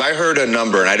guys, because I heard a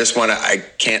number and I just want to,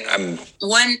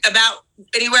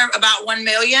 anywhere about 1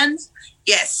 million.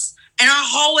 Yes. And our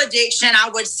whole addiction, I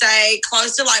would say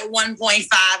close to like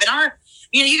 1.5.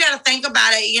 And you got to think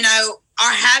about it,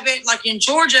 our habit, like in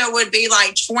Georgia, would be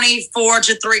like 24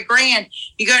 to $3 grand.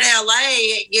 You go to LA,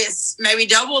 it gets maybe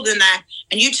double than that.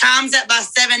 And you times that by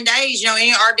 7 days,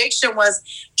 our addiction was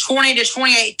 $20,000 to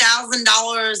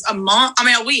 $28,000 a month. I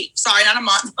mean, a week. Sorry, not a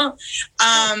month.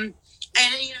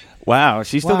 Wow,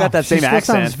 she's still got that same accent.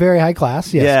 Sounds very high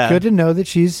class. Yes. Yeah. Good to know that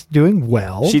she's doing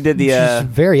well. She did she's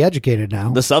very educated now.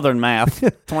 The Southern math.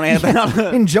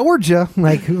 In Georgia,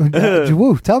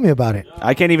 woo, tell me about it.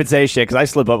 I can't even say shit because I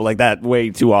slip up like that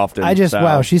way too often.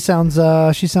 Wow, she sounds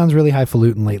really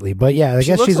highfalutin lately. But yeah, I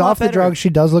guess she's off the drugs. She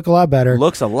does look a lot better.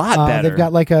 Looks a lot better. They've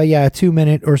got like a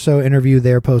 2-minute or so interview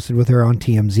there posted with her on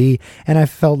TMZ, and I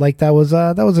felt like that was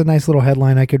a nice little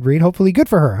headline I could read. Hopefully, good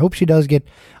for her. Hope she does get.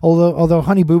 Although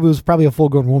Honey Boo Boo's probably a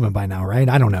full-grown woman by now, right?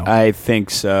 I don't know. I think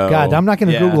so. God, I'm not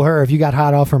going to Google her if you got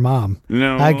hot off her mom.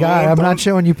 No, I'm not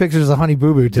showing you pictures of Honey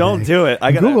Boo Boo today. Don't do it.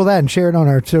 Google that and share it on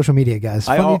our social media, guys.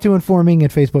 Funny2informing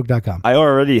at Facebook.com. I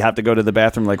already have to go to the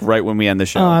bathroom like right when we end the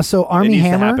show. So Army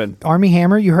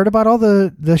Hammer, you heard about all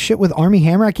the shit with Army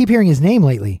Hammer? I keep hearing his name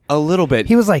lately. A little bit.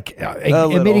 He was like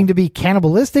admitting to be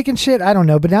cannibalistic and shit. I don't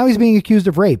know, but now he's being accused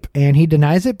of rape and he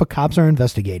denies it, but cops are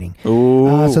investigating.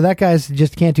 Ooh. So that guy's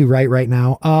just can't do right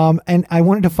now. And I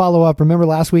wanted to follow up. Remember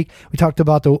last week we talked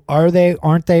about the are they,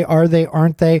 aren't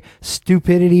they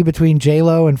stupidity between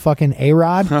J-Lo and fucking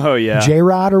A-Rod? Oh, yeah.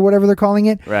 J-Rod or whatever they're calling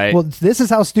it. Right. Well, this is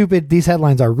how stupid these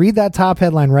headlines are. Read that top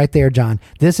headline right there, John.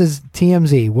 This is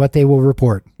TMZ, what they will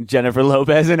report. Jennifer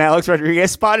Lopez and Alex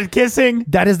Rodriguez spotted kissing.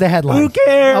 That is the headline. Who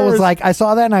cares? I was like, I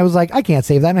saw that and I was like, I can't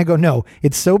save that. And I go, no,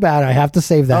 it's so bad. I have to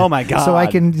save that. Oh my God. So I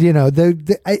can,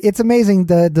 it's amazing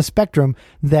the spectrum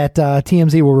that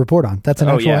TMZ will report on. That's an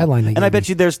actual headline. And I bet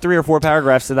you there's 3 or 4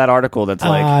 paragraphs to that article that's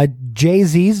like.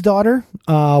 Jay-Z's daughter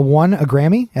won a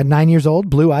Grammy at 9 years old,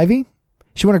 Blue Ivy.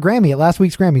 She won a Grammy at last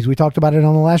week's Grammys. We talked about it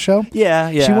on the last show.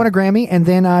 Yeah. She won a Grammy and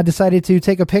then decided to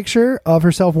take a picture of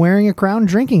herself wearing a crown,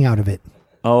 drinking out of it.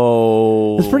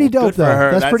 Oh, it's pretty dope, though.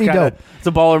 That's pretty dope. It's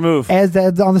a baller move.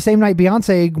 On the same night,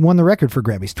 Beyonce won the record for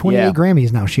Grammys. 28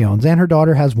 Grammys now she owns, and her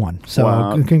daughter has one.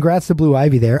 So congrats to Blue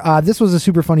Ivy there. This was a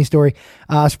super funny story.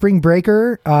 Spring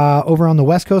breaker over on the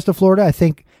west coast of Florida, I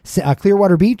think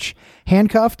Clearwater Beach,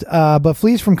 handcuffed, but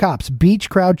flees from cops. Beach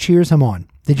crowd cheers him on.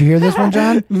 Did you hear this one,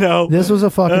 John? No. This was a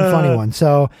fucking funny one.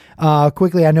 So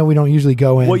quickly, I know we don't usually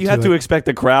go in. Well, you have to expect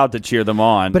the crowd to cheer them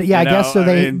on. But yeah, I guess so.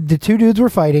 The 2 dudes were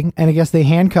fighting, and I guess they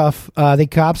handcuff. The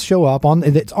cops show up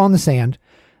it's on the sand.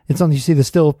 You see the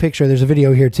still picture. There's a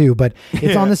video here too, but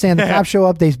it's on the sand. The cops show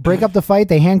up. They break up the fight.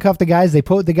 They handcuff the guys. They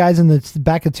put the guys in the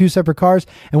back of 2 separate cars.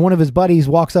 And one of his buddies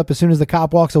walks up as soon as the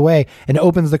cop walks away and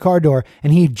opens the car door.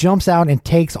 And he jumps out and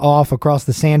takes off across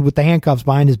the sand with the handcuffs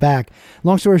behind his back.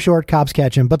 Long story short, cops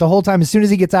catch him. But the whole time, as soon as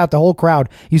he gets out, the whole crowd,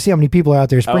 you see how many people are out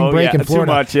there. Spring break in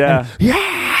Florida. Too much, yeah.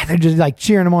 They're just like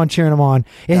cheering him on.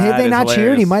 And had they not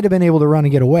cheered, he might have been able to run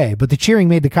and get away. But the cheering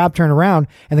made the cop turn around,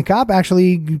 and the cop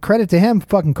actually, credit to him,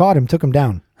 fucking caught him, took him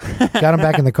down, got him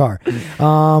back in the car.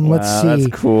 Let's see. That's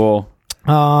cool.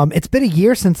 It's been a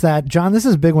year since that. John, this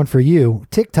is a big one for you.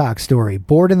 TikTok story.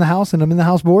 Bored in the house, and I'm in the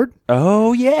house bored.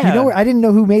 Oh, yeah. I didn't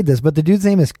know who made this, but the dude's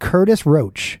name is Curtis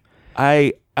Roach.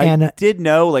 I I did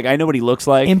know, like, I know what he looks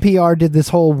like. NPR did this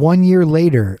whole 1 year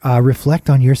later, reflect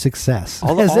on your success.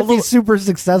 As if he's super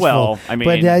successful. Well, I mean.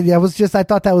 But I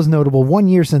thought that was notable. 1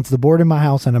 year since the board in my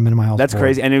house and I'm in my house. That's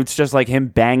crazy. And it's just like him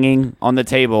banging on the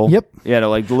table. Yep. Yeah,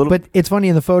 like the little. But it's funny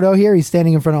in the photo here, he's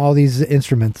standing in front of all these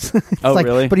instruments.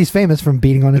 Really? But he's famous from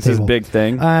beating on the table. It's his big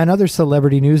thing. Another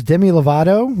celebrity news, Demi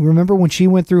Lovato. Remember when she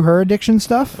went through her addiction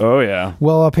stuff? Oh, yeah.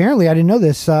 Well, apparently, I didn't know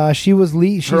this. She was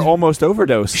her almost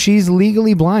overdose. She's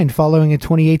legally blind following a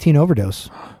 2018 overdose.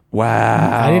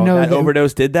 Wow. I didn't know that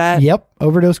overdose did that? Yep.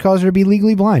 Overdose caused her to be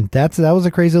legally blind. That was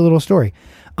a crazy little story.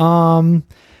 In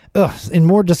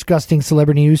more disgusting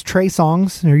celebrity news, Trey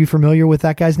Songz. Are you familiar with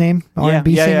that guy's name?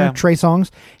 R&B singer, yeah. Trey Songz.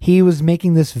 He was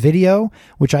making this video,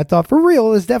 which I thought for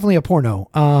real is definitely a porno.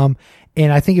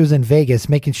 And I think it was in Vegas,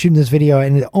 shooting this video.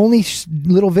 And the only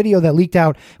little video that leaked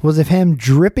out was of him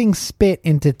dripping spit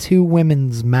into two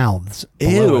women's mouths.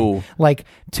 Ew. Like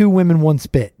 2 women, 1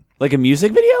 spit. Like a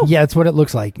music video? Yeah, that's what it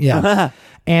looks like. Yeah.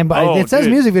 And it says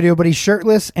dude. music video, but he's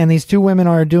shirtless, and these 2 women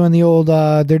are doing the old,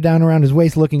 they're down around his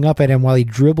waist looking up at him while he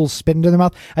dribbles spit into their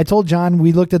mouth. I told John,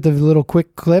 we looked at the little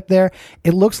quick clip there.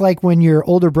 It looks like when your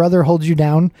older brother holds you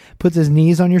down, puts his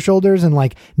knees on your shoulders, and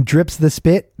like drips the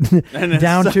spit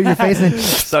down to your face, and then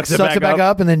sucks it back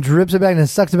up, and then drips it back, and then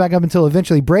sucks it back up until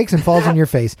eventually breaks and falls on your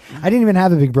face. I didn't even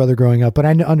have a big brother growing up, but I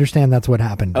understand that's what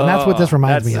happened. And that's what this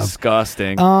reminds me of. That's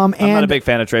disgusting. I'm not a big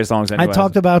fan of Trey Songz anyway.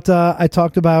 I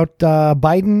talked about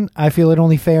Biden. I feel it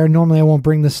only fair. Normally, I won't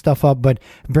bring this stuff up, but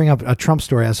bring up a Trump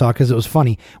story I saw because it was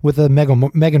funny with the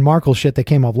Meghan Markle shit that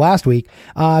came up last week.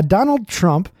 Donald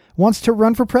Trump wants to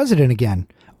run for president again,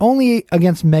 only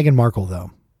against Meghan Markle,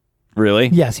 though. Really?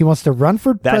 Yes, he wants to run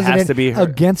for president has to be her.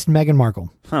 against Meghan Markle.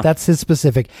 Huh. That's his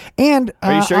specific. And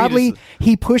Are you sure oddly,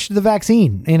 he pushed the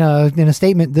vaccine in a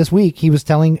statement this week. He was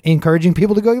encouraging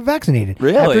people to go get vaccinated.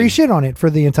 Really? After he shit on it for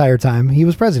the entire time he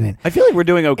was president. I feel like we're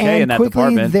doing okay And in that quickly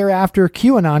department. thereafter,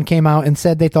 QAnon came out and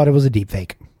said they thought it was a deep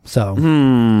fake. So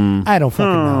I don't fucking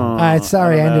know.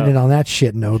 Sorry, I ended it on that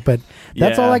shit note, but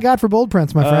that's all I got for Bold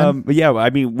Prints, my friend. But yeah,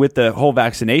 I mean, with the whole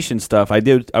vaccination stuff, I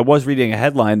was reading a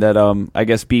headline that I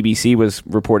guess BBC was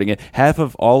reporting it. Half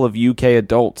of all of UK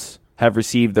adults have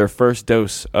received their first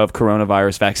dose of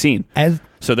coronavirus vaccine.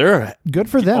 So they're good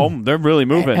for them. They're really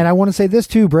moving. And I want to say this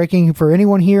too, breaking for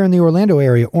anyone here in the Orlando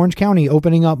area, Orange County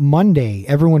opening up Monday.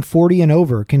 Everyone 40 and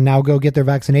over can now go get their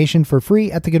vaccination for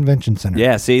free at the convention center.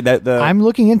 Yeah, see that I'm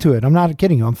looking into it. I'm not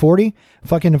kidding you. I'm 40.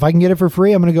 Fucking if I can get it for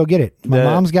free, I'm going to go get it. My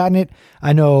mom's gotten it.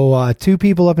 I know 2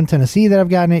 people up in Tennessee that have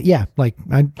gotten it. Yeah, like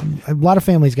a lot of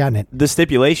families gotten it. The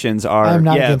stipulations are I'm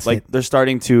not against like it. They're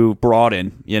starting to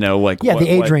broaden, the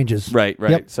age ranges. Right.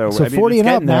 Yep. So I mean, 40 and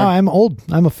up now. I'm old.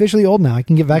 I'm officially old now. I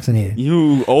can get vaccinated.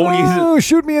 You old?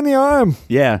 Shoot me in the arm.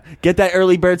 Yeah. Get that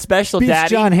early bird special, Beats Daddy.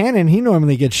 John Hannon. He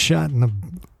normally gets shot in the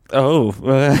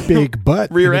big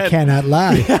butt. Rear and end. He cannot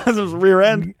lie. Rear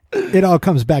end. It all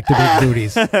comes back to big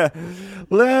booties.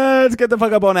 Let's get the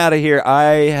fuck up on out of here.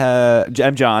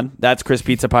 I'm John. That's Chris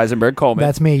Pizza Peisenberg Coleman.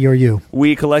 That's me. You're you.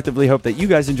 We collectively hope that you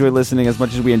guys enjoy listening as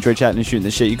much as we enjoy chatting and shooting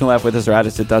the shit. You can laugh with us or at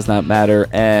us. It does not matter.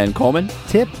 And Coleman?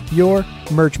 Tip your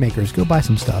merch makers. Go buy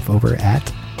some stuff over at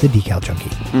the Decal Junkie.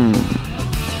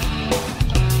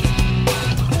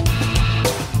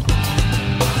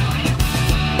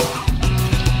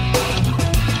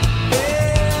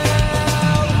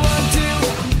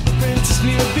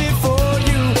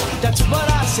 That's what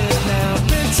I said now.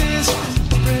 Princess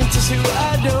who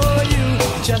adore you.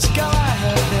 Just go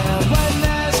ahead now. One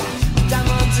last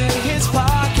diamonds in his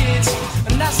pockets.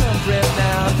 And that's some bread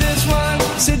now. This one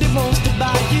said he wants to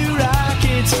buy you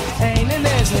rockets. Ain't in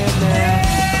his head now.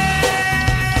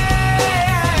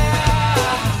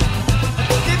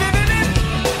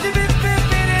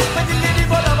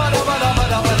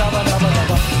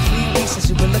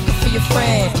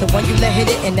 Friend, the one you let hit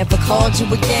it and never called you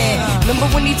again. Remember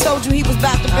when he told you he was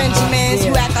about to Benjamins?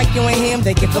 You act like you ain't him,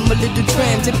 they give him a little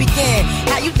trim to begin.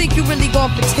 How you think you really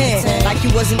gon' pretend like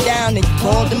you wasn't down and you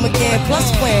called him again? Plus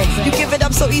when you give it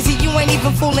up so easy, you ain't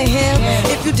even fooling him.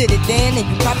 If you did it then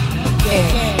you probably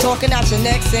talking out your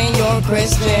neck saying you're a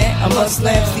Christian, a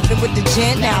Muslim, sleeping with the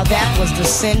gin. Now that was the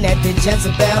sin that did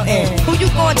Jezebel in. Who you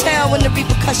gonna tell when the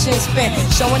repercussions spin?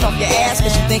 Showing off your ass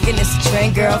cause you thinking it's a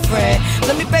trend, girlfriend.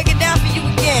 Let me break it down for you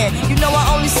again. You know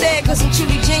I only said cause I'm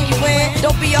truly genuine.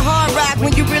 Don't be a hard rock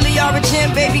when you really are a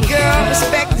gem, baby girl.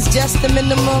 Respect is just the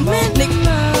minimum,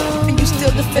 nigga. And you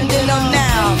still defending them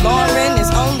now. Lauren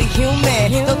is only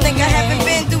human. Don't think I haven't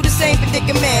been through the same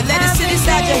predicament. Let it sit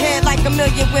inside your head like a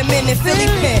million women in Philly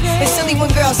pen. It's silly when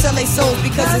girls sell their souls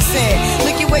because it's sin.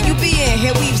 Look at where you be in.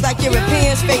 Hair weaves like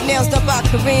Europeans. Fake nails done by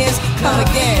Koreans. Come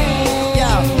again. Yo,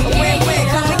 win-win,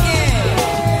 come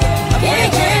again.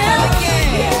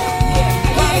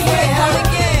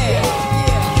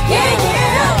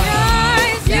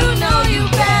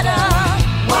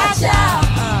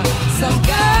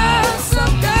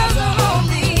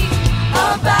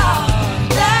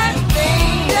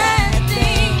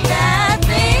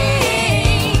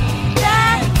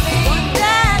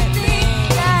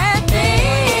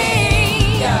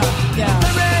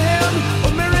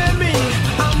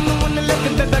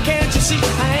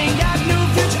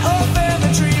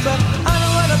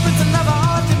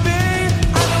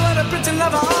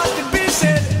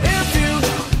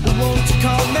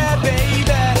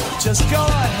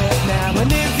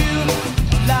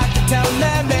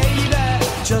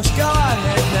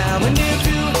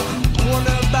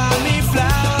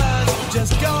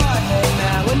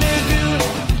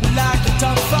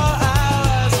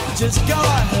 just go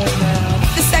ahead now.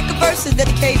 The second verse is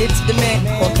dedicated to the man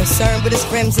more concerned with his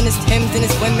rims and his Timbs and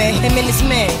his women. Him and his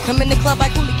men come in the club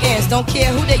like hooligans. Don't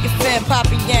care who they your fan,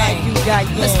 Papa Yang.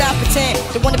 Let's stop pretend.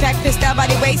 The one that pack pissed out by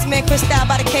the waist, man. Crissed out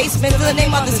by the casement. To the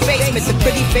name of this basement. The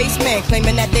pretty face man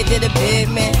claiming that they did a bid,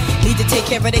 man. Need to take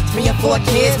care of their 3 and 4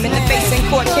 kids. Man, the face in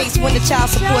court case when the child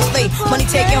support's late. Money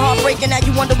taking, heartbreaking. Now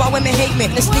you wonder why women hate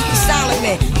men. The sneaky silent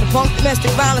man. The punk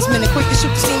domestic violence man. The quick to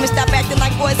shoot the semen. Stop acting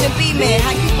like boys and be men.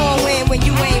 How you gon' win when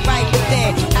you ain't right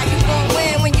within? How you gon'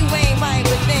 win when you ain't right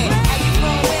within? How you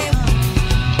gon' win?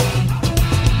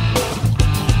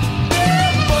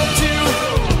 But you,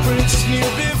 Prince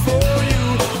kneel before you.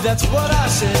 That's what I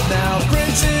said now.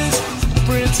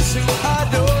 Princess who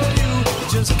adore you.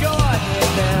 Just go ahead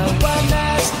now. One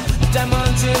has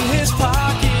diamonds in his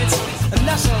pockets, and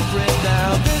that's a friend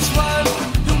now. This one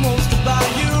who wants to buy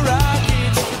you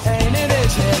rockets, ain't in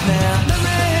his head now.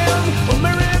 Marry him or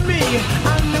marry me.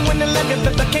 I'm the one that let me,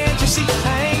 but can't you see?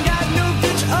 I ain't got no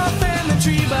future up in the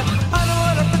tree, but I know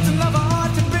what a pretty lover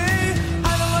ought to be.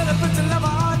 I know what a pretty lover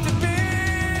ought to be.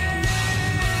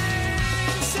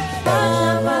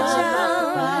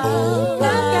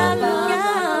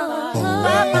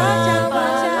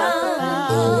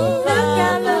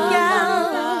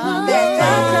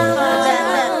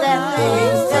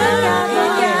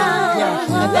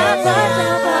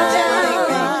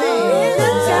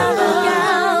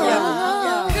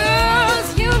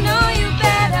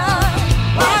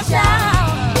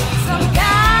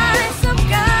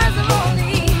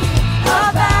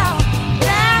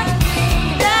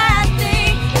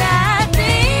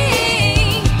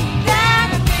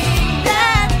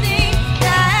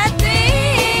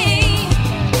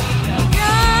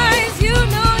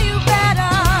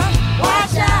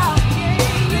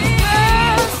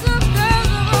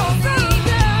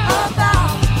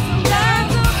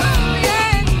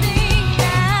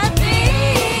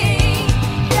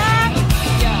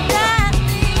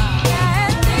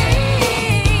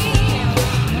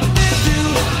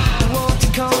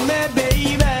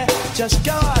 Just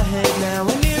go ahead now,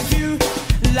 and if you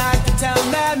like to tell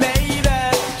me maybe,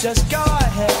 just go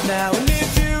ahead now, and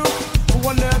if you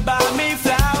wonder about me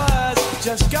flowers,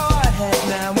 just go ahead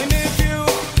now, and if you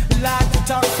like to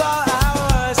talk for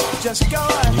hours, just go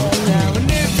ahead now, and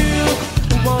if you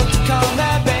want to call me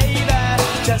baby,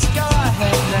 just go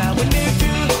ahead now.